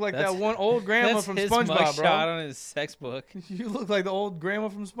 You look like That's- that one old grandma That's from his SpongeBob, mugshot bro. on his sex book. You look like the old grandma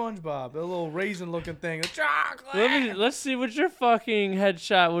from SpongeBob. The little raisin-looking thing. The chocolate. Let's see what your fucking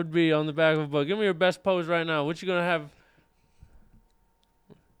headshot would be on the back of a book. Give me your best pose right now. What you gonna have?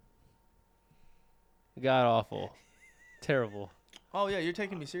 God awful. Terrible. Oh, yeah, you're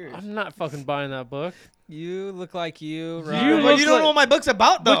taking me serious. I'm not fucking buying that book. You look like you. You Ryan. But look you don't like- know what my book's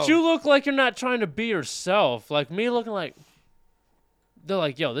about, though. But you look like you're not trying to be yourself. Like me looking like they're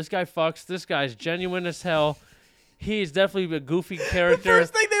like, yo, this guy fucks. This guy's genuine as hell. He's definitely a goofy The character.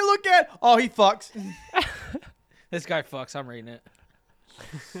 first thing they look at, oh, he fucks. This guy fucks. I'm reading it.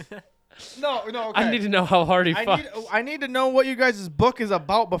 No, okay. I need to know how hard he fucks. I need to know what you guys' book is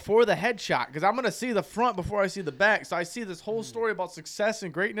about before the headshot, because I'm going to see the front before I see the back. So I see this whole story about success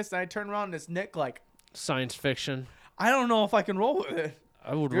and greatness, and I turn around and it's Nick like, Science fiction. I don't know if I can roll with it.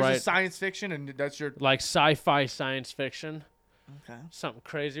 I would Yours is write science fiction, and that's your... like sci-fi science fiction. Okay. Something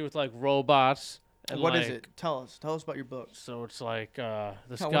crazy with like robots. And What is like- it? Tell us about your books. So it's like this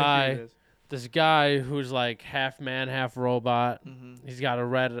I wanna hear guy, this. this guy who's like half man, half robot. Mhm. He's got a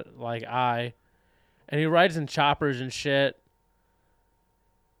red like eye, and he rides in choppers and shit.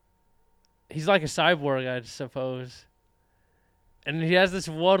 He's like a cyborg, I suppose. And he has this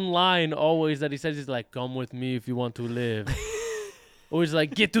one line always that he says, he's like, "Come with me if you want to live." Always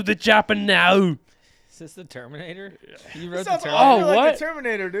like, "Get to the chopper now." Is this the Terminator? You wrote the Sounds Terminator. awfully like what? the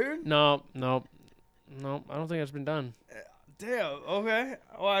Terminator, dude. No, I don't think that's been done. Damn. Okay.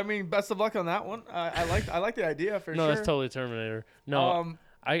 Well, I mean, best of luck on that one. I like the idea for No, sure. that's totally Terminator. No, Um,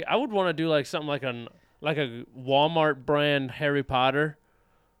 I would want to do like something like a Walmart brand Harry Potter.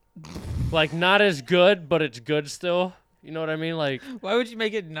 Like not as good, but it's good still. You know what I mean? Like Why would you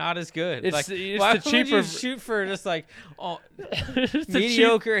make it not as good? It's like, the- it's why the would you cheaper- shoot for just like it's the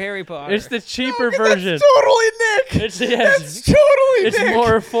mediocre Harry Potter? It's the cheaper no, version. That's totally Nick. It's yes, That's totally it's Nick.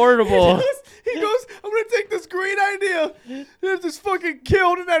 more affordable. He goes, I'm going to take this great idea. There's this fucking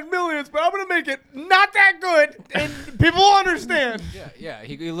killed in that millions, but I'm going to make it not that good, and people will understand. Yeah.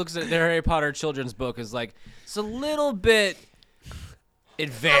 He looks at their Harry Potter children's book as like, it's a little bit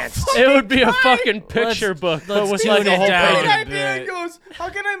Advanced. It would be a fucking picture book, but with like tune a it whole down. Great page. a idea. bit. Goes, how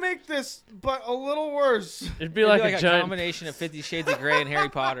can I make this but a little worse? It'd be It'd like, be like a a giant, combination of 50 Shades of Grey and Harry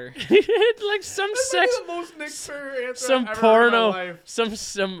Potter. like some sex, the most Nick Fury answer some I've ever heard in my porno, life.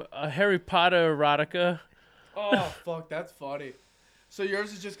 some Harry Potter erotica. Oh fuck, that's funny. So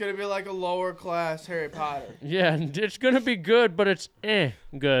yours is just gonna be like a lower class Harry Potter. Yeah, it's gonna be good, but it's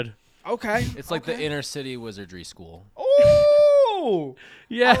good. Okay. It's like the inner city wizardry school. Ooh,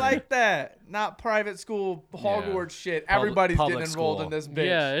 Yeah, I like that. Not private school Hogwarts shit. Everybody's public getting enrolled school. in this bitch.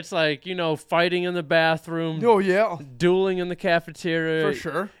 yeah. It's like fighting in the bathroom, Oh yeah, dueling in the cafeteria. for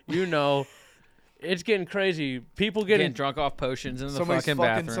sure. It's getting crazy. People Getting getting drunk off potions in the Somebody's fucking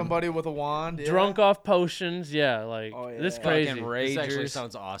fucking bathroom. somebody with a wand. Yeah. drunk off potions. Yeah, like Oh, this yeah. crazy. Fucking This actually ragers.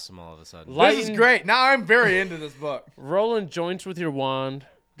 sounds awesome all of a sudden. Light- This is great. Now I'm very into this book. Rolling joints with your wand.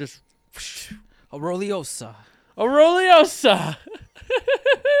 Just Aureliosa. Aureliosa.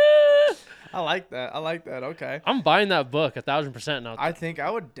 I like that. I like that. Okay. I'm buying that book 1,000% now. I think I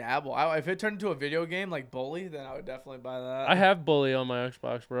would dabble. If it turned into a video game like Bully, then I would definitely buy that. I have Bully on my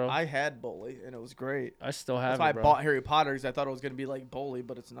Xbox, bro. I had Bully and it was great. I still That's have why it, I bro. bought Harry Potter because I thought it was gonna be like Bully,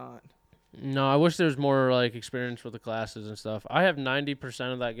 but it's not. No, I wish there was more like experience with the classes and stuff. I have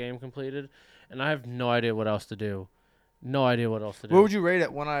 90% of that game completed, and I have no idea what else to do. No idea what else to do. What would you rate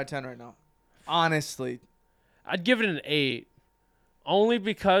it 1 out of 10 right now? Honestly. I'd give it an 8, only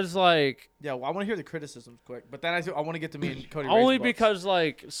because like Yeah, well, I want to hear the criticisms quick, but then I want to get to me and Cody. only Ray's books. because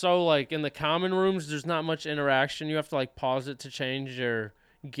like in the common rooms there's not much interaction. You have to like pause it to change your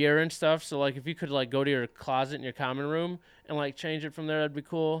gear and stuff. So like if you could like go to your closet in your common room and like change it from there, that'd be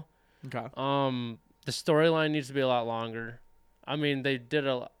cool. Okay. The storyline needs to be a lot longer. I mean, they did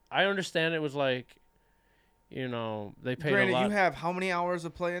I understand it was like, they paid Granted, a lot. you have how many hours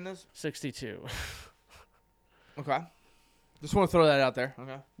of playing this? 62. Okay. Just want to throw that out there.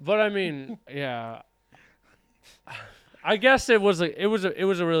 Okay. But I mean, yeah. I guess it was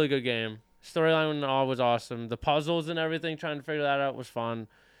a really good game. Storyline and all was awesome. The puzzles and everything, trying to figure that out was fun.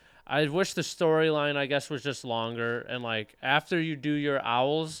 I wish the storyline, I guess, was just longer. And like after you do your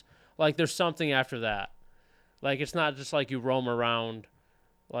owls, like there's something after that. Like it's not just like you roam around,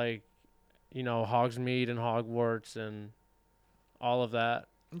 like Hogsmeade and Hogwarts and all of that.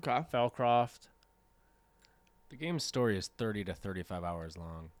 Okay. Fellcroft. The game's story is 30 to 35 hours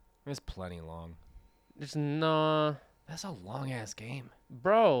long. It's plenty long. It's nah, That's a long ass game.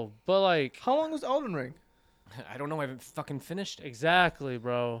 bro. But like How long was Elden Ring? I don't know. I haven't fucking finished it. exactly,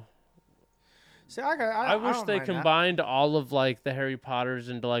 bro. See, I wish don't they mind that. combined all of like the Harry Potters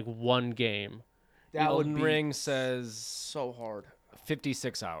into like one game. That would Elden be Ring says so hard.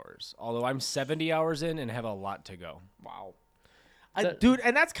 56 hours. Although I'm 70 hours in and have a lot to go. Wow. That- Dude,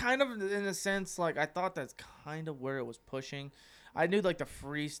 and that's kind of in a sense like I thought that's kind of where it was pushing. I knew like the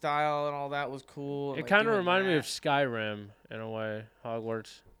freestyle and all that was cool. and, It like, kind of doing reminded me that. of Skyrim in a way.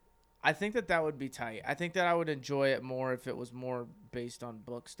 Hogwarts. I think that would be tight. I think that I would enjoy it more if it was more based on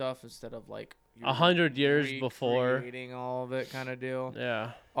book stuff instead of like 100 years before. recreating all of it kind of deal.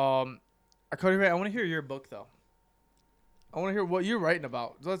 Yeah. Cody Ray, I want to hear your book though. I want to hear what you're writing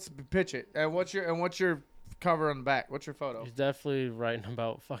about. Let's pitch it. And what's your cover on the back? What's your photo? He's definitely writing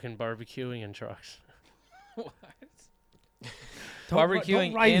about fucking barbecuing in trucks.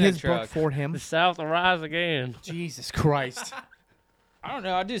 Barbecuing write in a his truck. book for him. The South will rise again. Jesus Christ. I don't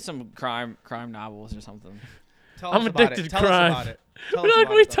know. I'll do some crime novels or something. Tell I'm us about addicted it. to Tell crime. us about it. Tell us Like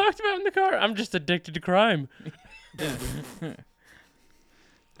about we it, though. talked about in the car. I'm just addicted to crime.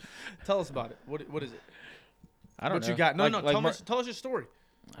 Tell us about it. What is it? I don't What know. you got? No, Like- no. like Tell us your story.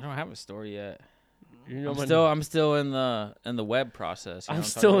 I don't have a story yet. You know, I'm still in the web process. You know I'm what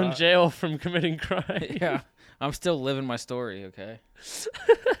still talking in about? jail from committing crime. Yeah, I'm still living my story. Okay.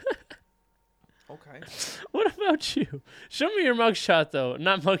 Okay. What about you? Show me your mugshot though.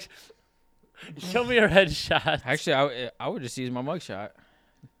 Not mug. Show me your headshot. Actually, I would just use my mugshot.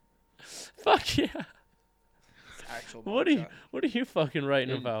 Fuck yeah. Actual What are you fucking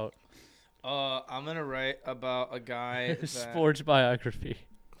writing Mm. about? I'm gonna write about a guy. Sports biography.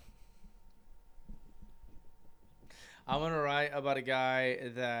 I'm gonna write about a guy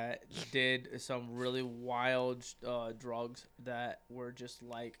that did some really wild drugs that were just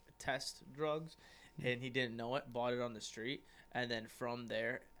like test drugs, and he didn't know it. Bought it on the street, and then from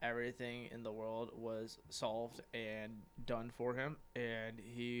there, everything in the world was solved and done for him. And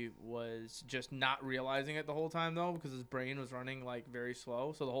he was just not realizing it the whole time though, because his brain was running like very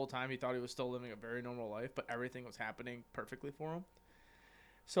slow. So the whole time he thought he was still living a very normal life, but everything was happening perfectly for him.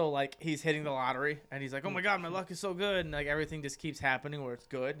 So like he's hitting the lottery, and he's like, "Oh my god, my luck is so good," and like everything just keeps happening where it's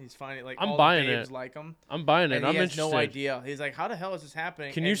good. And he's finding like I'm all buying the babes it. like him, I'm buying it. and I'm he has interested. no idea. He's like, "How the hell is this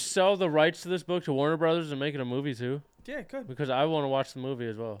happening?" Can you And- sell the rights to this book to Warner Brothers and make it a movie too? Yeah, good. Because I want to watch the movie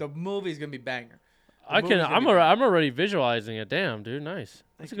as well. The movie's gonna be banger. The I can. movie's gonna I'm be banger. I'm already visualizing it. Damn, dude, nice.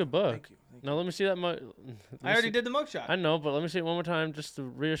 That's Thank a you, good book. Thank you. Thank Now let me see that. I already did the mugshot. I know, but let me see it one more time just to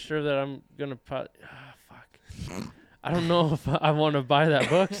reassure that I'm gonna. Fuck. I don't know if I want to buy that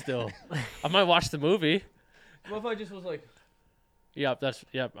book still. I might watch the movie. What if I just was like, Yep,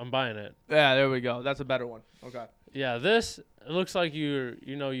 I'm buying it. yeah, there we go. That's a better one. Okay. Yeah, this it looks like you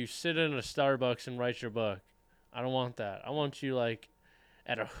sit in a Starbucks and write your book. I don't want that. I want you like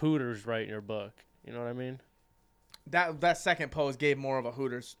at a Hooters writing your book. You know what I mean? That second pose gave more of a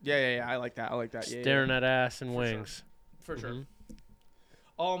Hooters. Yeah. I like that. Yeah, Staring at ass and For sure. wings. for sure.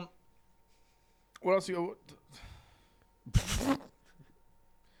 Mhm. What else you? There's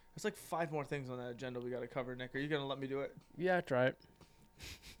like 5 more things on that agenda we gotta cover, Nick. Are you gonna let me do it? Yeah, try it.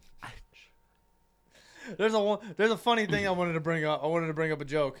 There's a funny thing I wanted to bring up. I wanted to bring up a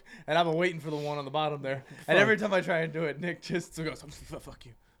joke, and I've been waiting for the one on the bottom there. And every time I try and do it, Nick just goes, "Fuck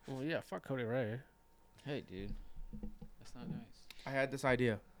you." Well, yeah, fuck Cody Ray. Hey, dude. That's not nice. I had this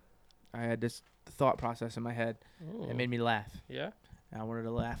idea. I had this thought process in my head. Oh. It made me laugh. Yeah. And I wanted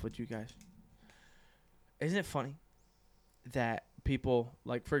to laugh with you guys. Isn't it funny that people,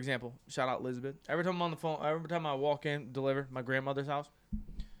 like, for example, shout out Elizabeth. Every time I'm on the phone, every time I walk in, deliver my grandmother's house,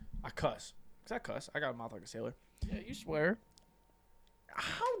 I cuss. Because I cuss. I got a mouth like a sailor. Yeah, you swear.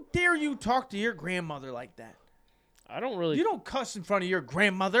 How dare you talk to your grandmother like that? I don't really. You don't cuss in front of your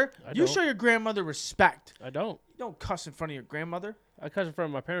grandmother. I You don't. show your grandmother respect. I don't. You don't cuss in front of your grandmother. I cuss in front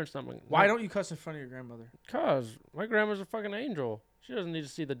of my parents. Why don't you cuss in front of your grandmother? Cause my grandma's a fucking angel. She doesn't need to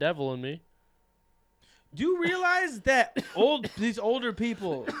see the devil in me. Do you realize that these older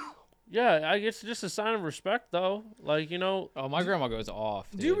people? Yeah, it's just a sign of respect, though. Like Oh, my grandma goes off.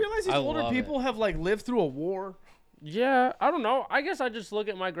 Do you dude. realize these I older love it. people have like lived through a war? yeah, I don't know. I guess I just look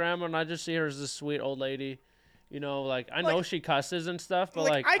at my grandma and I just see her as this sweet old lady. You know, like I know Like- she cusses and stuff, but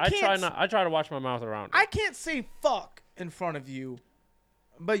like, like I can't I try to watch my mouth around her. I can't say fuck in front of you,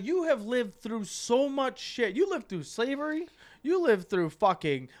 but you have lived through so much shit. You lived through slavery. You lived through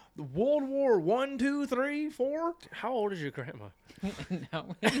fucking World War 1, 2, 3, 4. How old is your grandma? How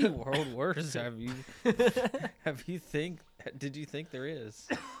many world wars have you did you think there is?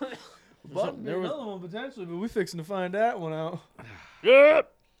 But there was- another one potentially, but we fixing to find that one out. Yeah.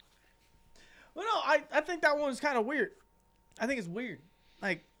 Well, no, I think that one's kind of weird. I think it's weird.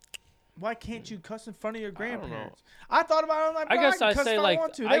 Like, why can't you cuss in front of your don't know. grandparents? I thought about it. I'm like, I bro, guess can I cuss say if like I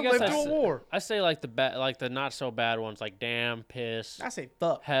want to. I They guess lived I through a say, war. I say like the not so bad ones, like damn, piss, I say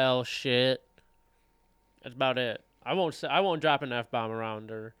fuck. hell, shit. That's about it. I won't drop an F-bomb around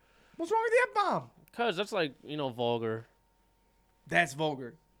her. What's wrong with the F-bomb? Cause that's like, vulgar. That's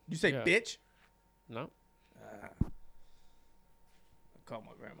vulgar. You say Yeah. bitch? No. I call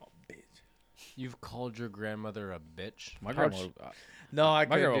my grandma a bitch. You've called your grandmother a bitch? My Ouch. grandma. No, I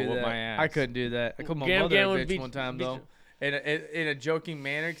My couldn't grandma do whooped that. my ass. I couldn't do that. I called my Gam mother Gam a would bitch beat- one time beat though, in a joking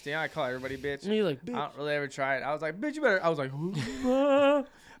manner. 'Cause, I call everybody bitch. And you like, I bitch. don't really ever try it. I was like, bitch, you better. I was like,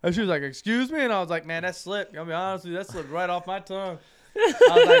 and she was like, excuse me, and I was like, man, that slipped. I'll be honest with you, that slipped right off my tongue. I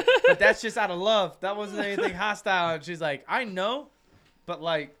was like, but that's just out of love. That wasn't anything hostile. And she's like, I know, but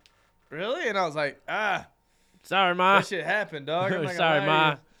like, really? And I was like, Sorry, ma. that shit happened, dog. I'm not gonna Sorry, lie to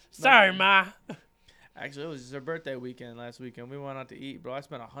ma. you. Sorry, ma. Actually, it was her birthday weekend last weekend. We went out to eat, bro. I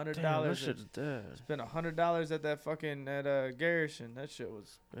spent $100. Damn, that shit's dead. Spent $100 at that fucking Garrison. That shit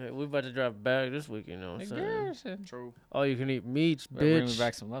was Hey, we about to drive back this weekend, you know what I'm saying? true. Oh, you can eat meats, Bring me bitch.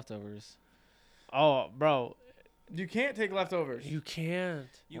 back some leftovers. Oh, bro, You can't take leftovers. you can't.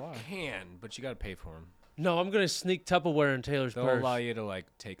 You Why? can, but you gotta pay for them. No, I'm gonna sneak Tupperware in Taylor's They'll purse. allow you to like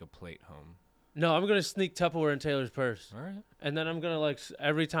take a plate home. No, I'm gonna sneak Tupperware in Taylor's purse, All right. and then I'm gonna like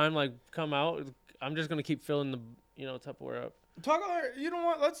every time like come out, I'm just gonna keep filling the Tupperware up. Talk about. You know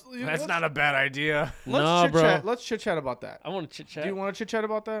what? Let's. That's not a bad idea. Let's No, chit bro. chat. Let's chit chat about that. I want to chit chat. Do you want to chit chat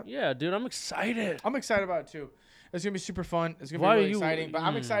about that? Yeah, dude, I'm excited. I'm excited about it too. It's gonna be super fun. It's gonna Why be are really you- exciting. But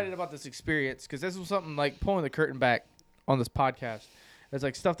I'm Mm. excited about this experience because this was something like pulling the curtain back on this podcast. It's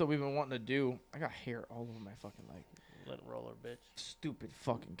like stuff that we've been wanting to do. I got hair all over my fucking leg. Let it roll, her bitch. Stupid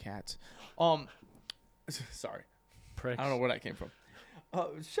fucking cats. Sorry. Pricks. I don't know where that came from.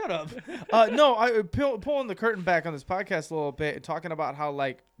 Shut up. No, pulling the curtain back on this podcast a little bit and talking about how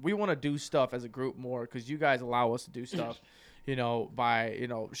like we want to do stuff as a group more because you guys allow us to do stuff, by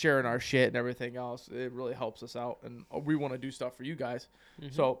sharing our shit and everything else. It really helps us out, and we want to do stuff for you guys.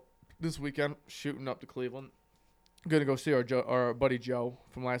 Mhm. So this weekend, shooting up to Cleveland, gonna go see our buddy Joe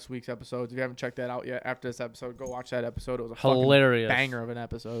from last week's episodes. If you haven't checked that out yet, after this episode, go watch that episode. It was a Hilarious. fucking banger of an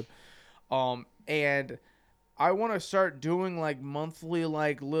episode. And I want to start doing like monthly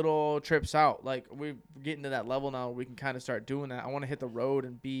like little trips out. Like we're getting to that level now where we can kind of start doing that. I want to hit the road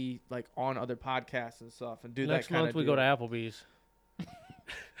and be like on other podcasts and stuff and do Next that kind month of we go to Applebee's.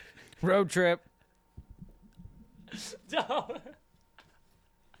 Road trip.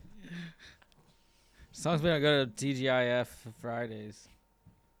 As long as we don't go to TGIF Fridays.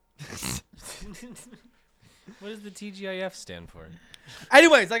 What does the TGIF stand for?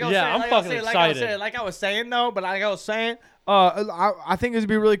 Anyways, like I was Yeah, saying, I'm like I was fucking saying, like I was excited. saying, like I was saying though, but like I was saying, I think it'd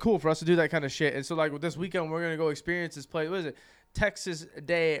be really cool for us to do that kind of shit. And so like with this weekend, we're gonna go experience this place. What is it? Texas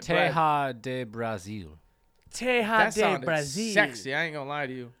Day. Teja de Brazil. That sounded sexy. I ain't gonna lie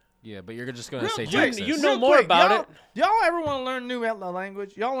to you. Yeah, but you're just gonna Real say quick, Texas. you know Real more quick, about y'all- it. Y'all ever want to learn a new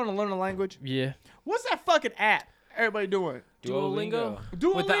language? Y'all want to learn a language? Yeah. What's that fucking app everybody doing? Duolingo?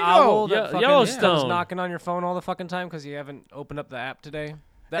 Duolingo. With the owl Yeah, that fucking Yellowstone. comes knocking on your phone all the fucking time because you haven't opened up the app today.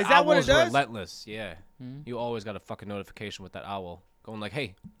 Is that what it owl's does? relentless. Yeah. You always got a fucking notification with that owl going like,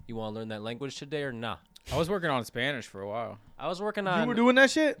 hey, you want to learn that language today or nah? I was working on Spanish for a while. I was working You on. were doing that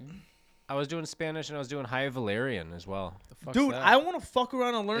shit? I was doing Spanish and I was doing High Valerian as well. The fuck's Dude, that? I want to fuck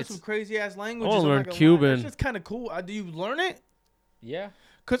around and learn It's- some crazy ass languages. wanna I'm learn not gonna lie. Cuban. That's just kind of cool. Do you learn it? Yeah.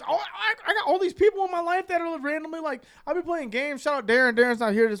 Cause I got all these people in my life that are randomly like, I'll be playing games. Shout out Darren. Darren's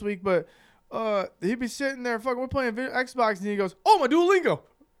not here this week, but he'd be sitting there fucking. We're playing Xbox, and he goes, "Oh, my Duolingo,"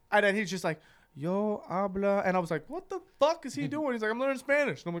 and then he's just like, "Yo habla," and I was like, "What the fuck is he doing?" He's like, "I'm learning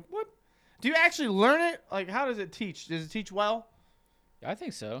Spanish," and I'm like, "What? Do you actually learn it? Like, how does it teach? Does it teach well?" I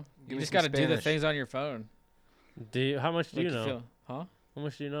think so. Give You me just some got to do the Spanish. things on your phone. How much do you Like know? feel- Huh? How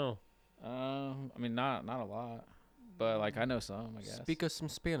much do you know? I mean, not a lot, but like I know some. I guess. Speak us some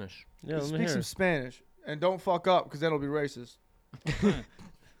Spanish. Yeah, let me Speak hear. some Spanish and don't fuck up, because that'll be racist.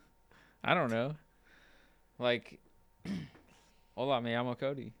 I don't know. Like, hola, me llamo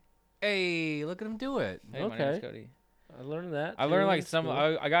Cody. Hey, look at him do it. Hey, my name's Okay. Cody. I learned that. I learned too. like That's some. cool.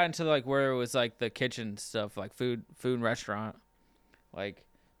 I got into like where it was like the kitchen stuff, like food and restaurant, like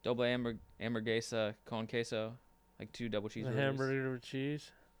doble hamburguesa con queso, like 2 double The cheeseburgers. hamburger with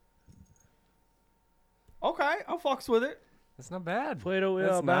cheese. Okay, I'll fucks with it. That's not bad. Play-Doh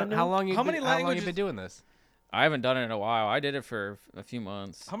That's with not, how long you How been, many how long you languages- been doing this? I haven't done it in a while. I did it for a few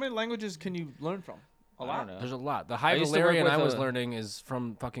months. How many languages can you learn from? A I lot. don't know. There's a lot. The I High used to work Valerian with I was a- learning is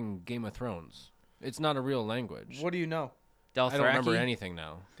from fucking Game of Thrones. It's not a real language. What do you know? I don't remember Dothraki? anything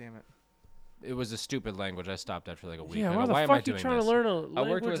now. Damn it. It was a stupid language. I stopped after like a week. Yeah, I why go, the why am I fuck you doing trying this? to learn a worked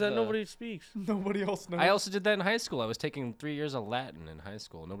language with, that nobody speaks? Nobody else knows. I also did that in high school. I was taking 3 years of Latin in high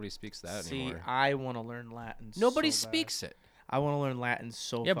school. Nobody speaks that See, anymore. I want to learn Latin. Nobody so bad. speaks it. I want to learn Latin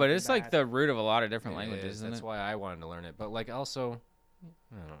so. Yeah, but fucking it's like bad. the root of a lot of different It languages, is. isn't That's it? why I wanted to learn it. But like also,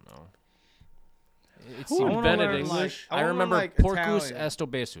 I don't know. It Who seemed- I wanna invented learn, English? I wanna learn, remember like, Porcus Italian.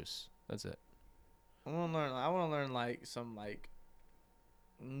 Estobesus. That's it. I want to learn like some like,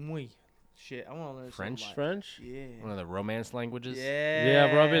 muy shit. I want to learn French? Some, like, French? Yeah. One of the romance languages. Yeah.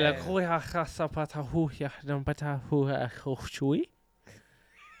 Yeah, bro. I'll be like, Yeah. "Oh, yeah, ha, sa, pa, ta, hu, ya, dum, pa, ta, hu, ha, ho, chui."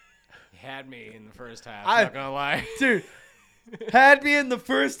 He had me in the first half. I- Not gonna lie. Dude, had me in the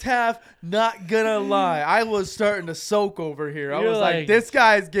first half. Not gonna lie, I was starting to soak over here. I You're was like, like- this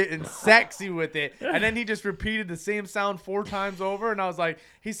guy's getting sexy with it. And then he just repeated the same sound 4 times over, and I was like,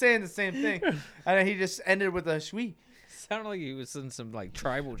 he's saying the same thing. And then he just ended with a shui. Sounded like he was in some like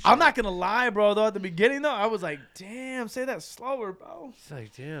tribal shit. I'm not gonna lie, bro. Though at the beginning, though, I was like, damn, say that slower, bro. It's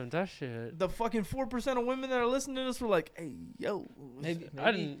like, damn, that shit. The fucking 4% of women that are listening to this were like, hey, yo. Maybe.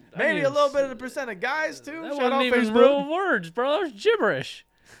 I didn't. I Maybe didn't a little s- bit of the percent of guys too. That Shout wasn't out even Facebook. real words, bro. That was gibberish.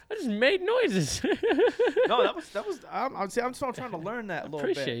 I just made noises. No, that was. I'm still trying to learn that a little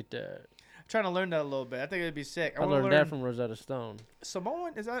bit. Appreciate that. Trying to learn that a little bit. I think it'd be sick. I wanna learned learn that from Rosetta Stone.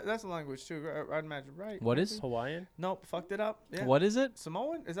 Samoan. That's a language too. I'd imagine, right? What is? Hawaiian. Nope, fucked it up. Yeah. What is it?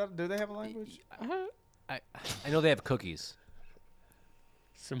 Samoan? Is that? Do they have a language? I know they have cookies.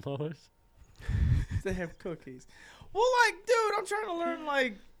 Samoas. They have cookies. Well, like, dude, I'm trying to learn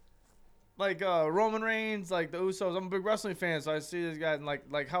like Roman Reigns, like the Usos. I'm a big wrestling fan, so I see these guys and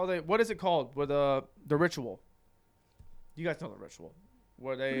like how they. What is it called? With the ritual. You guys know the ritual.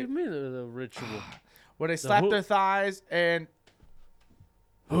 Where What do they you mean the ritual? slap who- their thighs and.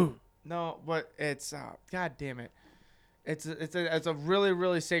 No, but it's god damn it. It's a really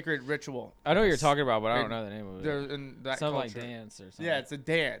really sacred ritual. I know what you're talking about, but I And don't know the name of it. There in that Something like culture. dance or something. Yeah, it's a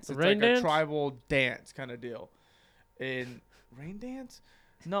dance. The It's rain like dance? a tribal dance kind of deal. In rain dance?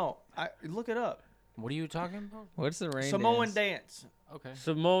 No, I look it up. What are you talking about? What's the rain Samoan dance? dance. Okay.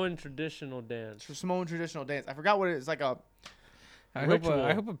 Samoan traditional dance. Samoan traditional dance. I forgot what it is. Like a. I hope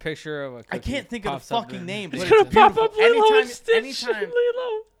Ritual. a picture of a I cookie can't think of the pops up fucking there. name, but It's it's gonna pop beautiful. up Lilo and Anytime, Stitch. anytime,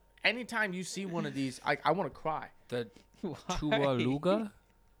 Lilo. anytime you see one of these, I want to cry. The Why? Tualuga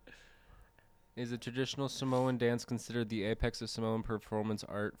is a traditional Samoan dance considered the apex of Samoan performance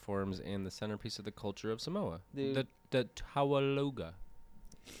art forms and the centerpiece of the culture of Samoa. Dude. The Tualuga.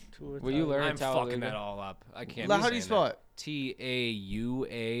 Will you learn I'm Tawaluga? fucking that all up. I can't. How do you spell it?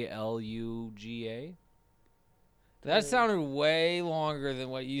 Taualuga. That sounded way longer than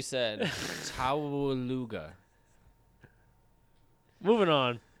what you said. Tawaluga. Moving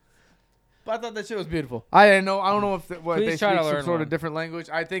on. But I thought that shit was beautiful. I didn't know. I don't know if what Please they try speak to some learn sort one. of different language.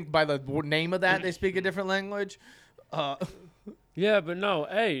 I think by the name of that they speak a different language. Yeah, but no.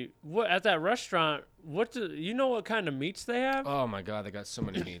 Hey, what at that restaurant? What do you know? What kind of meats they have? Oh my god, they got so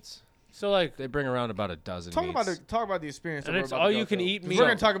many meats. So like, They bring around about a dozen talk meats. about the experience. And that we're it's about to all go you can through. eat 'Cause meat. We're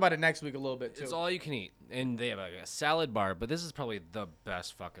gonna talk about it next week a little bit too. It's all you can eat, and they have like a salad bar. But this is probably the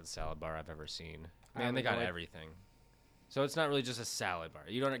best fucking salad bar I've ever seen. Man, they got everything. So it's not really just a salad bar.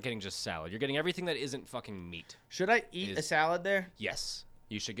 You're not getting just salad. You're getting everything that isn't fucking meat. Should I eat a salad there? Yes.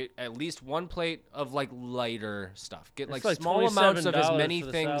 You should get at least one plate of like lighter stuff. Get It's like like small amounts of as $27 many for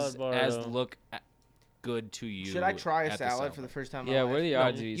the things salad bar, as though. look good to you. Should I try a at the salad for the first time? in Yeah, my what are life? the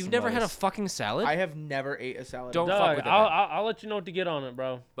odds of eating You've some never had a lettuce? fucking salad? I have never ate a salad. Don't fuck Doug, with it. I'll let you know what to get on it,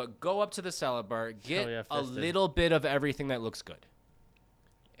 bro. But go up to the salad bar, get yeah, a fisted. little bit of everything that looks good.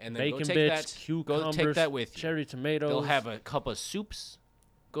 And then Bacon go take bits, that, cucumbers, go take that with you. cherry tomatoes. They'll have a cup of soups.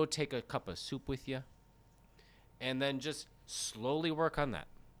 Go take a cup of soup with you. And then just slowly work on that.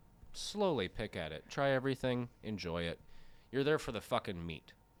 Slowly pick at it. Try everything. Enjoy it. You're there for the fucking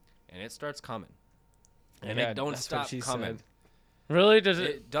meat. And it starts coming. And Yeah, it don't that's what stop she coming. said. Really? Does it?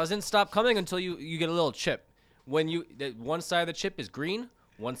 It doesn't stop coming until you get a little chip. When one side of the chip is green,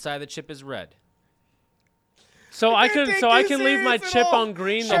 one side of the chip is red. So I can't can take so I you can leave my serious at chip all. on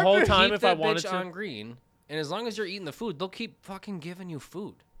green the whole time Keep if I that wanted bitch to. on green, and as long as you're eating the food, they'll keep fucking giving you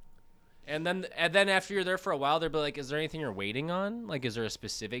food. And then after you're there for a while, they'll be like, "Is there anything you're waiting on? Like, is there a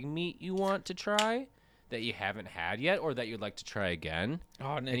specific meat you want to try that you haven't had yet, or that you'd like to try again?"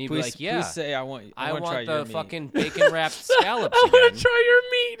 Oh, Nick, And you'd be please, like, "Yeah, please say I want. I want to try want your the meat. fucking bacon wrapped scallops I want again." to try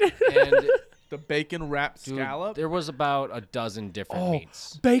your meat. And The bacon wrapped dude, scallop. there was about a dozen different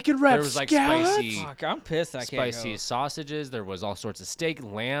meats. Bacon wrapped There was like scallops? spicy, Fuck, I'm pissed. I can't spicy go. sausages. There was all sorts of steak,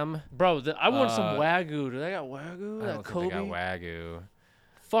 lamb. Bro, I want some Uh, wagyu. Do they got wagyu? I That don't Kobe? think they got wagyu.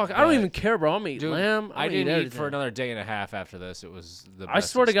 Fuck, I don't but- even care, bro. I'm eating Dude, lamb. I I'm eating didn't eat everything. for another day and a half after this. It was the I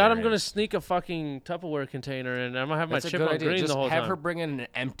best swear to God, I'm gonna experience. sneak a fucking Tupperware container and I'm gonna have That's my a chip good on idea. green Just the whole have time. her bring in an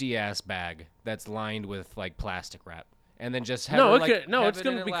empty ass bag that's lined with like plastic wrap, and then just have No, her, it like, could- no, have it's it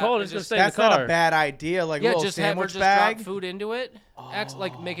gonna in her be lap cold. and It's gonna just- stay in the That's not car. a bad idea. Like a Yeah, little just have her sandwich just bag. drop food into it. Act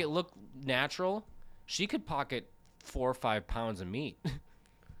like make it look natural. She could pocket 4 or 5 pounds of meat.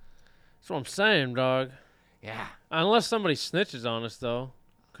 That's what I'm saying, dog. Yeah. Unless somebody snitches on us, though,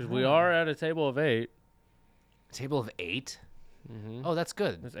 because we are at a table of 8. Table of 8. Mm-hmm. Oh, that's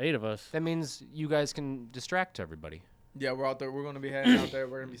good. There's 8 of us. That means you guys can distract everybody. Yeah, we're out there. We're gonna be heading out there.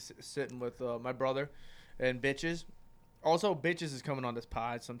 We're gonna be sitting with my brother and Bitches. Also, Bitches is coming on this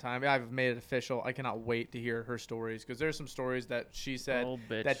pod sometime. I've made it official. I cannot wait to hear her stories because there's some stories that she said Oh,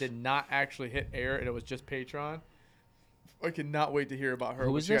 bitch. that did not actually hit air and it was just Patreon. I cannot wait to hear about her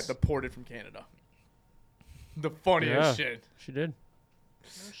Who when is she this? got deported from Canada. The funniest Yeah. shit. She did.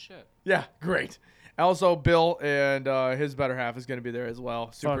 Oh shit. Yeah, great. Also, Bill and his better half is going to be there as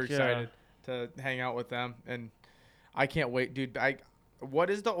well. Super Fuck yeah. excited to hang out with them, and I can't wait, dude. What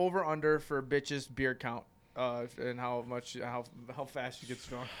is the over under for Bitches beer count, and how fast she gets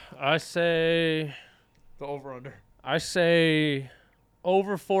drunk? I say The over under.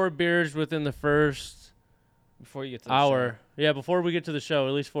 over 4 beers within the first Before you get to the hour. Yeah, before we get to the show,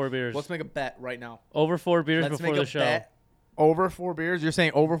 at least 4 beers. Let's make a bet right now. Over 4 beers Let's before make the a show. bet. Over 4 beers. You're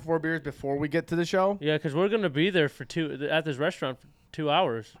saying over 4 beers before we get to the show? Yeah, because we're gonna be there for at this restaurant for 2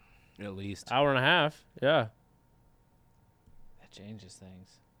 hours, At least. hour and a half. Yeah. That changes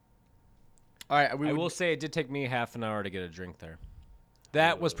things. All right. I will say it did take me half an hour to get a drink there.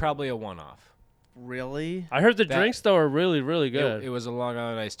 That was probably a one-off. really. I heard the That- drinks though are really, really good. It was a Long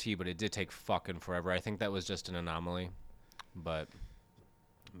Island iced tea, but it did take fucking forever. I think that was just an anomaly. But,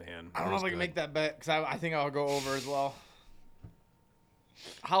 man. I don't know if I can make that bet because I think I'll go over as well.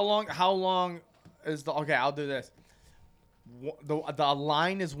 How long is the? Okay, I'll do this. The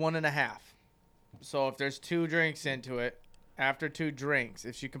line is 1.5. So if there's 2 drinks into it, after 2 drinks,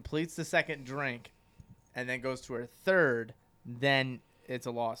 if she completes the second drink, and then goes to her third, then it's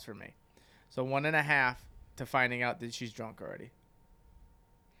a loss for me. So 1.5 to finding out that she's drunk already.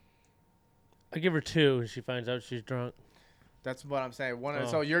 I give her 2 and she finds out she's drunk. That's what I'm saying. Oh.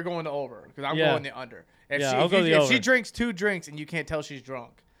 So you're going to over because I'm Yeah. going the under. If Yeah, she, I'll if go you- the if over. she drinks 2 drinks and you can't tell she's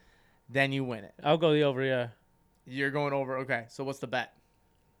drunk, then you win it. I'll go the over, yeah. You're going over. Okay. So what's the bet?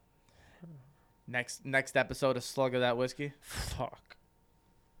 Next episode, a slug of that whiskey. Fuck.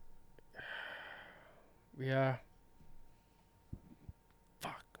 Yeah.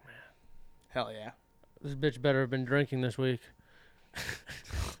 Fuck, man. Hell yeah. This bitch better have been drinking this week.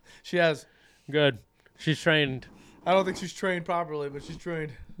 She has. Good. She's trained. I don't think she's trained properly, but she's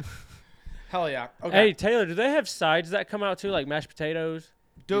trained. Hell yeah. Okay. Hey, Taylor, do they have sides that come out too, like mashed potatoes?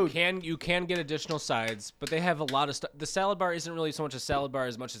 dude. You can get additional sides, but they have a lot of stuff. The salad bar isn't really so much a salad bar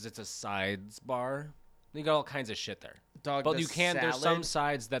as much as it's a sides bar. You got all kinds of shit there. Dog, But the you can. There's some salad,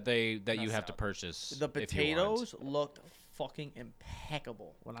 sides that you have to salad. purchase. The if you want. potatoes looked fucking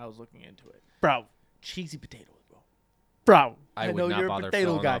impeccable when I was looking into it. Bro. Cheesy potatoes, bro. Bro. I I would know not you're a bother potato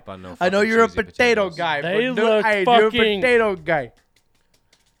filling guy. up on no I know fucking you're a cheesy potato potatoes. guy. They but look you're a fucking- potato guy.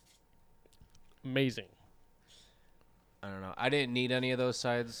 Amazing. I don't know. I didn't need any of those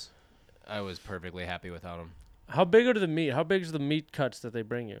sides. I was perfectly happy without them. How big are the meat? How big is the meat cuts that they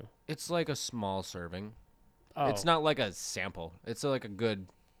bring you? It's like a small serving. Oh. It's not like a sample. It's like a good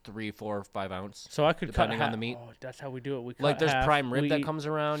 3, 4, 5 ounce. So I could depending cut on the meat. Oh, that's how we do it. We cut Like there's half. prime rib we that eat- comes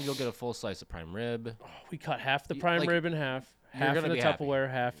around. You'll get a full slice of prime rib. We cut half the You- prime like, rib in half, you're half in gonna the be happy.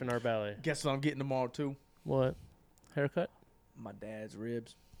 Tupperware, half in our belly. Guess what I'm getting tomorrow too? What? Haircut? My dad's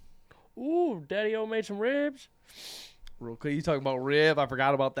ribs. Ooh, Daddy-O made some ribs. Real quick, you talking about rib? I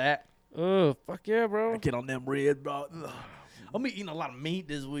forgot about that. Oh, fuck yeah, bro. Get on them ribs, bro. Ugh. I'm eating a lot of meat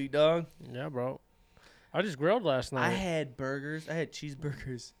this week, dog. Yeah, bro. I just grilled last night. I had burgers. I had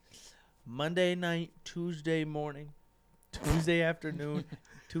cheeseburgers. Monday night, Tuesday morning, Tuesday afternoon,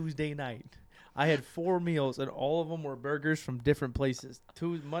 Tuesday night. I had 4 meals, and all of them were burgers from different places.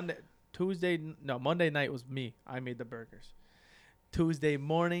 Monday night was me. I made the burgers. Tuesday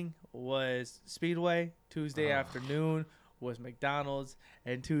morning was Speedway. Tuesday afternoon was McDonald's,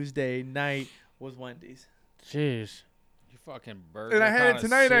 and Tuesday night was Wendy's. Jeez. You fucking burger. And I had it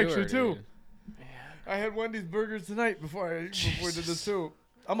tonight, connoisseur, actually, too. dude. I had Wendy's burgers tonight before I did the soup.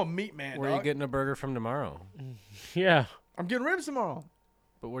 I'm a meat man, Where are you dog. getting a burger from tomorrow? Yeah. I'm getting ribs tomorrow.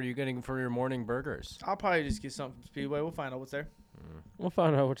 But what are you getting for your morning burgers? I'll probably just get something from Speedway. We'll find out what's there. We'll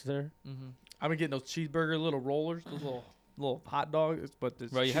find out what's there. I've been getting those cheeseburger little rollers, those little hot dogs. But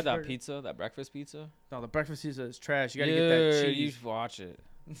this Bro, you had that cheeseburger- pizza, that breakfast pizza? No, the breakfast pizza is trash. You gotta get that Dude, cheese. You watch it.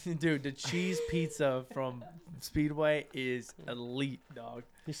 Dude, the cheese pizza from Speedway is elite, dog.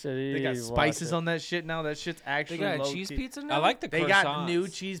 He said They got spices on that shit now. That shit's They actually got a low cheese key. pizza now? I like the They croissants. got new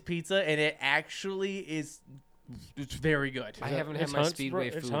cheese pizza, and it actually is. It's very good. I haven't had my Speedway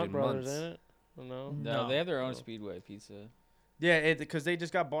It's food Hunt in Brothers, months. ain't it? Oh, no. No, No. they have their own Speedway pizza. Yeah, because they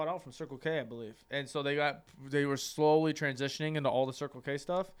just got bought out from Circle K, I believe, and so they were slowly transitioning into all the Circle K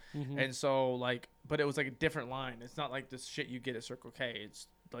stuff, Mhm. and so but it was like a different line. It's not like this shit you get at Circle K. It's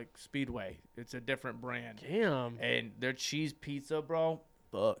like Speedway. It's a different brand, Damn. and their cheese pizza, bro,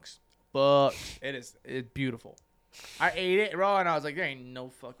 bucks. It's beautiful. I ate it, bro, and I was like, there ain't no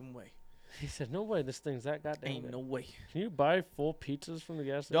fucking way. He said, no way this thing's that goddamn Ain't good." no way. Can you buy full pizzas from the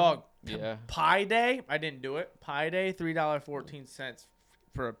gas station? Dog, Yeah. Pie Day, I didn't do it. Pie Day, $3.14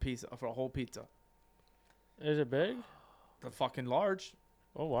 for a pizza, for a whole pizza. Is it big? The fucking large.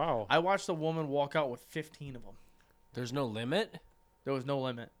 Oh, wow. I watched a woman walk out with 15 of them. There's no limit? There was no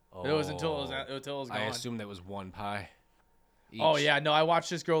limit. It was until it was gone. I assumed that was one pie. Oh each. yeah, no, I watched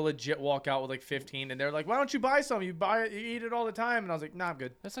this girl legit walk out with like 15, and they're like, "Why don't you buy some? You buy it, you eat it all the time." And I was like, "Nah, I'm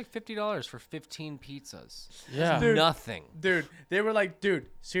good." That's like $50 for 15 pizzas. Yeah. Dude. Nothing. Dude, they were like, "Dude,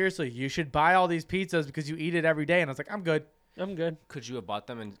 seriously, you should buy all these pizzas because you eat it every day." And I was like, "I'm good." I'm good. Could you have bought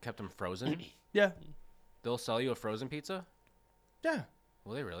them and kept them frozen? Yeah, They'll sell you a frozen pizza? yeah,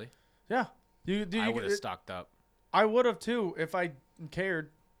 Will they really? yeah. You, I would have stocked up. I would have too if I cared.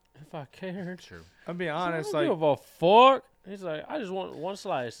 If I cared. True. I'm being I honest, don't like, give a fuck. He's like, I just want one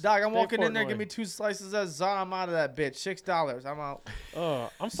slice. dog, I'm Dave walking in there, Portnoy. give me 2 slices of za. I'm out of that bitch. $6. I'm out.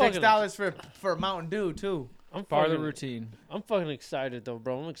 I'm fucking $6 for Mountain Dew too. I'm Part of the fucking, routine. I'm fucking excited though,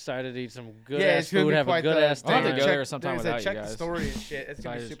 bro. I'm excited to eat some good Yeah, ass it's gonna food, be have a quite good the- ass I'll have to time. go there sometime There's a without you check the guys. story and shit. It's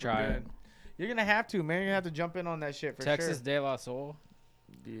gonna be Besides super try it. good. You're gonna have to, man. You're gonna have to jump in on that shit for Texas sure. de la Sol.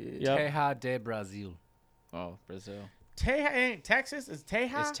 Yep. Teja de Brazil. Oh, Brazil. Teja ain't Texas. Is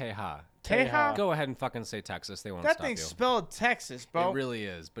Teja? It's Teja. Teja. Go ahead and fucking say Texas. They won't That stop thing's you. spelled Texas, bro. It really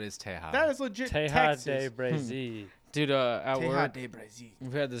is, but it's Teja. That is legit Teja Texas. de Brazil. Dude, at work, de Brazil.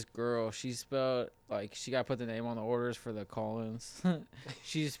 we've had this girl. She spelled like she got to put the name on the orders for the call-ins.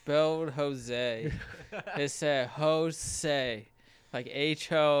 She spelled Jose. It said Jose, like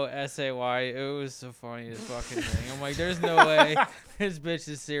Hosay. It was the funniest fucking thing. I'm like, there's no way this bitch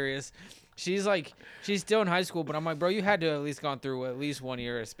is serious. She's still in high school, but I'm like, bro, you had to at least gone through at least 1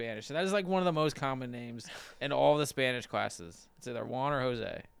 year of Spanish. And that is like one of the most common names in all the Spanish classes. It's either Juan or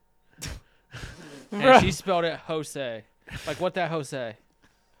Jose. And she spelled it Jose. Like, what that Jose?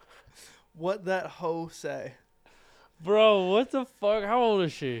 What that hoe say? Bro, what the fuck? How old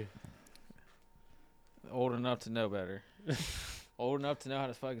is she? Old enough to know better. Old enough to know how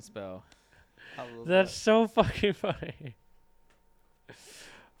to fucking spell. I love That's so fucking funny.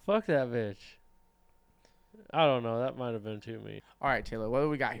 Fuck that bitch. I don't know. That might have been too mean. All right, Taylor, what do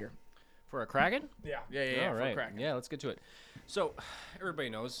we got here? For a Kraken? Yeah. All right. Crack. Yeah, let's get to it. So, everybody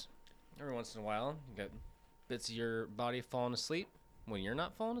knows, every once in a while, you get bits of your body falling asleep when you're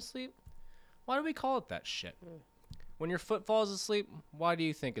not falling asleep. Why do we call it that shit? When your foot falls asleep, why do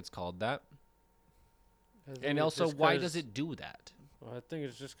you think it's called that? I think And it's also, just why 'cause- does it do that? I think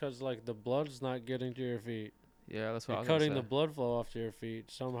it's just because like the blood's not getting to your feet. Yeah, that's what I You're was gonna cutting say. the blood flow off to your feet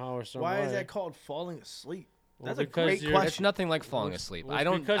somehow or some Why way. is that called falling asleep? Well, That's a because great you're- question. It's nothing like falling Well, asleep. well, I it's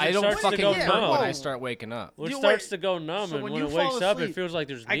don't because it I don't starts to fucking go hurt numb. when I Whoa. start waking up. Well, it You starts wait. to go numb, So and when when you it wakes fall up, it asleep- feels like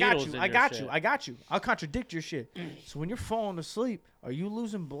there's I needles got you. in I your got shit. you. I got you. I'll contradict your shit. So when you're falling asleep, are you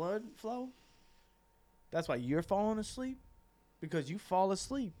losing blood flow? That's why you're falling asleep? Because you fall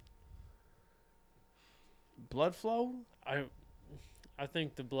asleep. Blood flow? I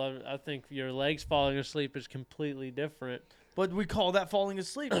think I think your legs falling asleep is completely different. But we call that falling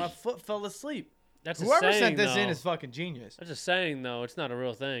asleep. My foot fell asleep. That's Whoever a saying, sent this in though. is fucking genius. That's a saying, though. It's not a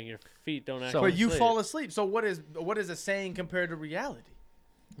real thing. Your feet don't actually. But you sleep. fall asleep. So what is a saying compared to reality?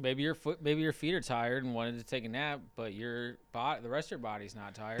 Maybe your feet are tired and wanted to take a nap, but the rest of your body's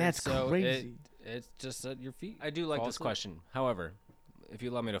not tired. That's so crazy. It's just that your feet. I do like fall this asleep. question. However, if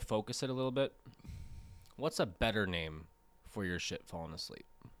you allow me to focus it a little bit, what's a better name for your shit falling asleep?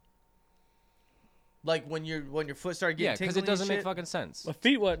 Like when your foot started Yeah, getting because tingly it doesn't and make shit? fucking sense. My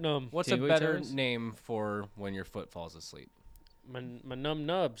feet wet numb. What's Tingly a better toes? name for when your foot falls asleep? My numb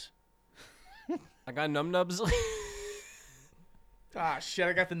nubs. I got numb nubs. Ah, shit,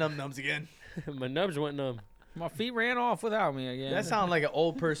 I got the nums again. My nubs went numb. My feet ran off without me again. That sounds like an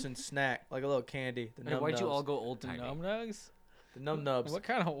old person snack, like a little candy. The Hey, num why'd you nubs. all go old the timey? num nugs. The num nubs. What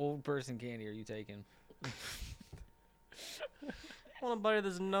kind of old person candy are you taking? Want to bite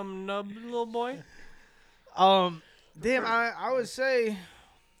this numb nub, little boy? Damn, I would say,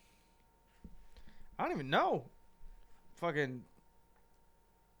 I don't even know. Fucking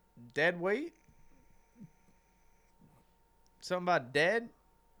dead weight. Something about dead.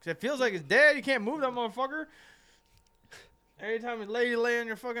 'Cause it feels like it's dead. You can't move that motherfucker. Every time a lady lay on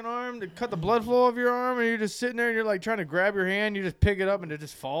your fucking arm to cut the blood flow of your arm, and you're just sitting there and you're like trying to grab your hand, you just pick it up and it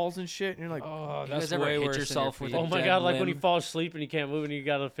just falls and shit. And you're like, Oh, You that's guys ever way hit worse yourself than with your a Oh my dead god! Like when you limb? fall asleep and you can't move and you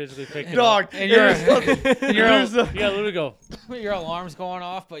gotta physically pick it dog. up. And you're- it is fucking- And you're there's a- you gotta literally go. feet. Your alarm's going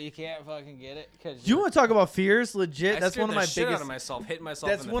off, but you can't fucking get it. You want to talk about fears? Legit, I that's scared one of the my shit out biggest. of myself, hitting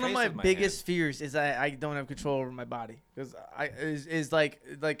myself. That's in the one of face my with my biggest fears is I don't have control over my body because is like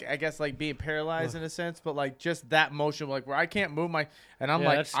I guess like being paralyzed in a sense, but like just that motion like where I can't move my and I'm Yeah,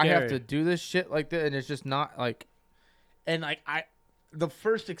 like that's I have scary. to do this shit like that and it's just not like and like the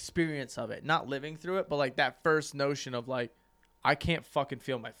first experience of it, not living through it, but like that first notion of like I can't fucking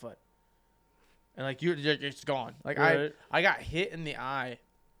feel my foot and like you're just gone. Like Right. I got hit in the eye.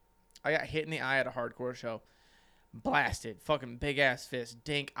 I got hit in the eye at a hardcore show. Blasted. Fucking big ass fist.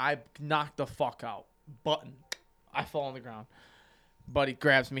 Dink. I knocked the fuck out. Button. I fall on the ground. Buddy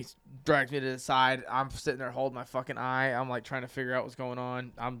grabs me, drags me to the side. I'm sitting there holding my fucking eye. I'm like trying to figure out what's going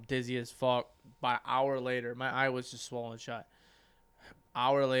on. I'm dizzy as fuck. By an hour later, my eye was just swollen shut.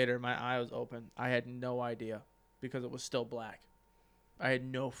 Hour later, my eye was open. I had no idea because it was still black. I had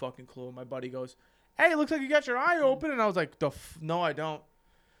no fucking clue. My buddy goes, "Hey, it looks like you got your eye open," and I was like, "No, I don't."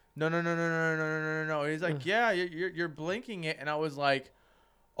 No. He's like, "Yeah, you're blinking it," and I was like,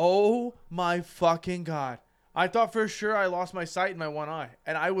 "Oh my fucking god!" I thought for sure I lost my sight in my one eye,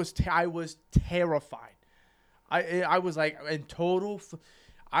 and I was terrified. I was like in total.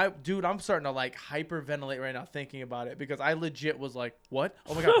 Dude, I'm starting to like hyperventilate right now thinking about it because I legit was like, "What?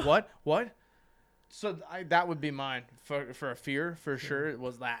 Oh my god, what?" So that would be mine for a fear for sure. It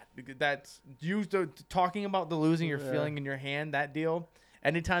was that because that's used to talking about the losing your Yeah. feeling in your hand. That deal.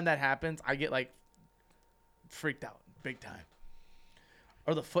 Anytime that happens, I get like freaked out big time.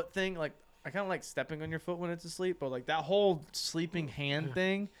 Or the foot thing, like I kind of like stepping on your foot when it's asleep, but like that whole sleeping hand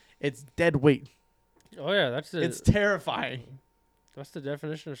thing, it's dead weight. Oh yeah, that's the It's terrifying. that's the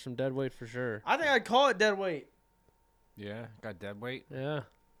definition of some dead weight for sure. I think I'd call it dead weight. Yeah, got dead weight. Yeah.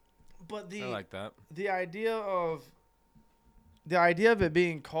 But I like that. the idea of it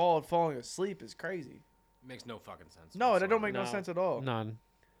being called falling asleep is crazy. Makes no fucking sense. No, that don't whatsoever. make no No. sense at all. None.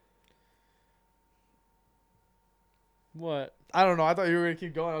 What? I don't know. I thought you were gonna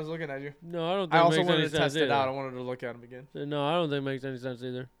keep going. I was looking at you. No, I don't think I it also makes wanted any to sense test it out. I either. wanted to look at him again. No, I don't think it makes any sense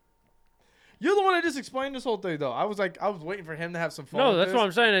either. You're the one that just explained this whole thing, though. I was waiting for him to have some fun. No, with that's this. what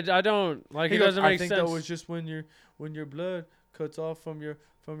I'm saying. I don't like. He It goes, doesn't I make think sense. that was just when your blood cuts off from your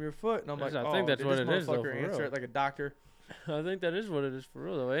foot, and I'm like, Yes, I oh, think that's did what this it is, though, motherfucker for answer real. it like a doctor. I think that is what it is for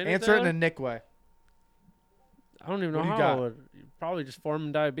real, though. Ain't Answer it though? in a Nick way. I don't even know What do you how. got? It would. Probably just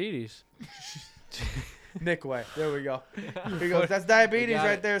forming diabetes. Nick way. There we go. He goes, that's diabetes got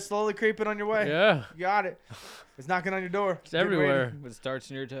right it. there, slowly creeping on your way. Yeah, You got it. It's knocking on your door. it's Get ready. everywhere. It starts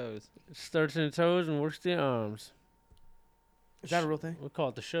in your toes. It starts in the toes and works the arms. Is that a real thing? We call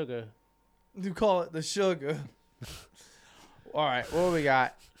it the sugar. You call it the sugar. All right, what do we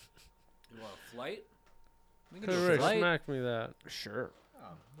got? You want a flight? We can Could do a have flight. smacked me that. Sure.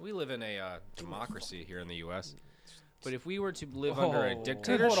 We live in a democracy here in the U.S. But if we were to live under a Oh.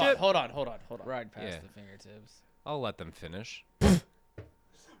 dictatorship, Hold on. Right past Yeah. the fingertips. I'll let them finish.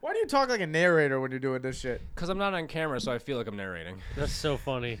 Why do you talk like a narrator when you're doing this shit? Because I'm not on camera, so I feel like I'm narrating. That's so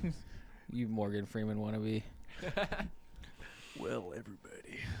funny. You Morgan Freeman wannabe. Well,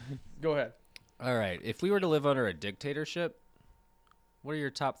 everybody. Go ahead. All right. If we were to live under a dictatorship, what are your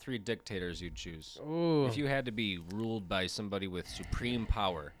top 3 dictators you'd choose? Ooh, If you had to be ruled by somebody with supreme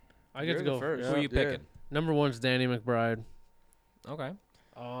power, I get You're to the go first. who are you Yeah. picking? Number 1's Danny McBride. Okay.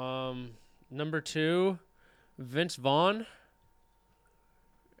 Number 2, Vince Vaughn.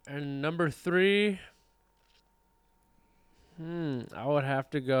 And number 3, I would have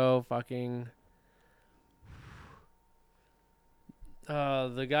to go fucking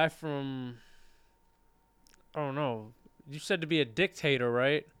the guy from, I don't know. You said to be a dictator,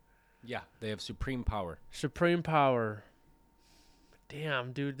 right? Yeah, they have supreme power. Supreme power.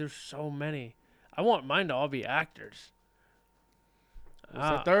 Damn, dude, there's so many. I want mine to all be actors. What's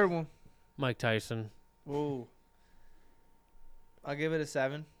the third one? Mike Tyson. Ooh. I'll give it a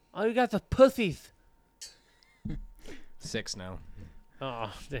 7. Oh, you got the pussies. 6 now.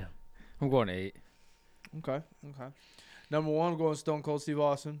 Oh, damn. I'm going 8. Okay. Number 1, I'm going Stone Cold Steve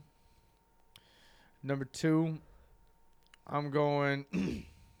Austin. Number 2, I'm going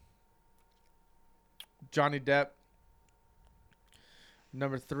Johnny Depp.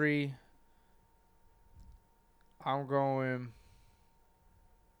 Number 3, I'm going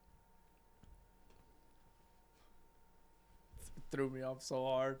threw me off so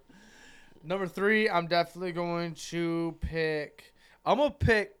hard. Number 3, I'm definitely going to pick. I'm gonna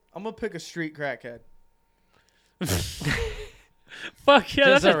pick a street crackhead. Fuck yeah,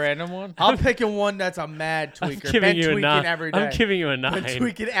 Just that's a random one? I'm picking one that's a mad I'm tweaker. giving Been you a tweaking 9. every day. I'm giving you a Been 9.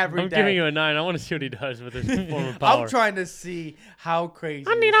 tweaking every I'm day. giving you a 9. I want to see what he does with his form of power. I'm trying to see how crazy.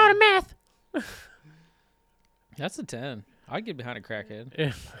 I need he all is. the math. That's a 10. I'd get behind a crackhead.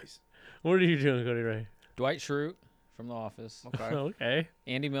 Yeah. What are you doing, Cody Ray? Dwight Schrute from The Office. Okay, Okay.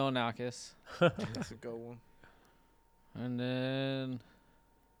 Andy Milonakis. that's a good one. And then...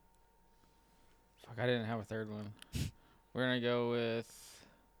 Fuck, I didn't have a third one. We're going to go with...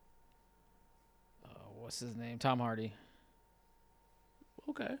 what's his name? Tom Hardy.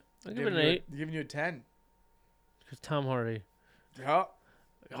 Okay. I'll give it an 8. Giving you a 10. Because Tom Hardy. Yeah.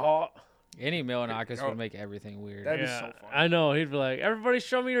 Oh, Andy Milonakis Oh. would make everything weird. That'd be yeah. so funny. I know. He'd be like, everybody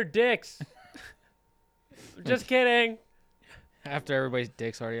show me your dicks. Just kidding. After everybody's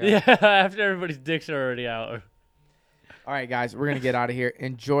dick's already out. Yeah, after everybody's dicks are already out. All right, guys, we're gonna get out of here.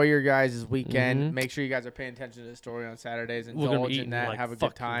 Enjoy your guys' weekend. Mhm. Make sure you guys are paying attention to the story on Saturdays. We're gonna be Indulge in eating that. like Have a good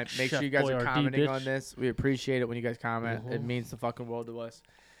fucking time. Make sure Chef you guys are Boyardee, commenting on bitch. this. We appreciate it when you guys comment. It Mhm. means the fucking world to us.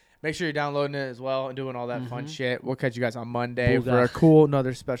 Make sure you're downloading it as well and doing all that fun Mhm. shit. We'll catch you guys on Monday Booga. for a cool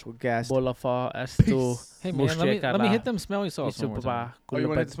another special guest. Bolafa esto. Hey, man, let me hit them smelly salts one more time. Oh, you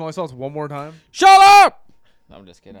want to hit the smelly salts one more time? Shut up! No, I'm just kidding.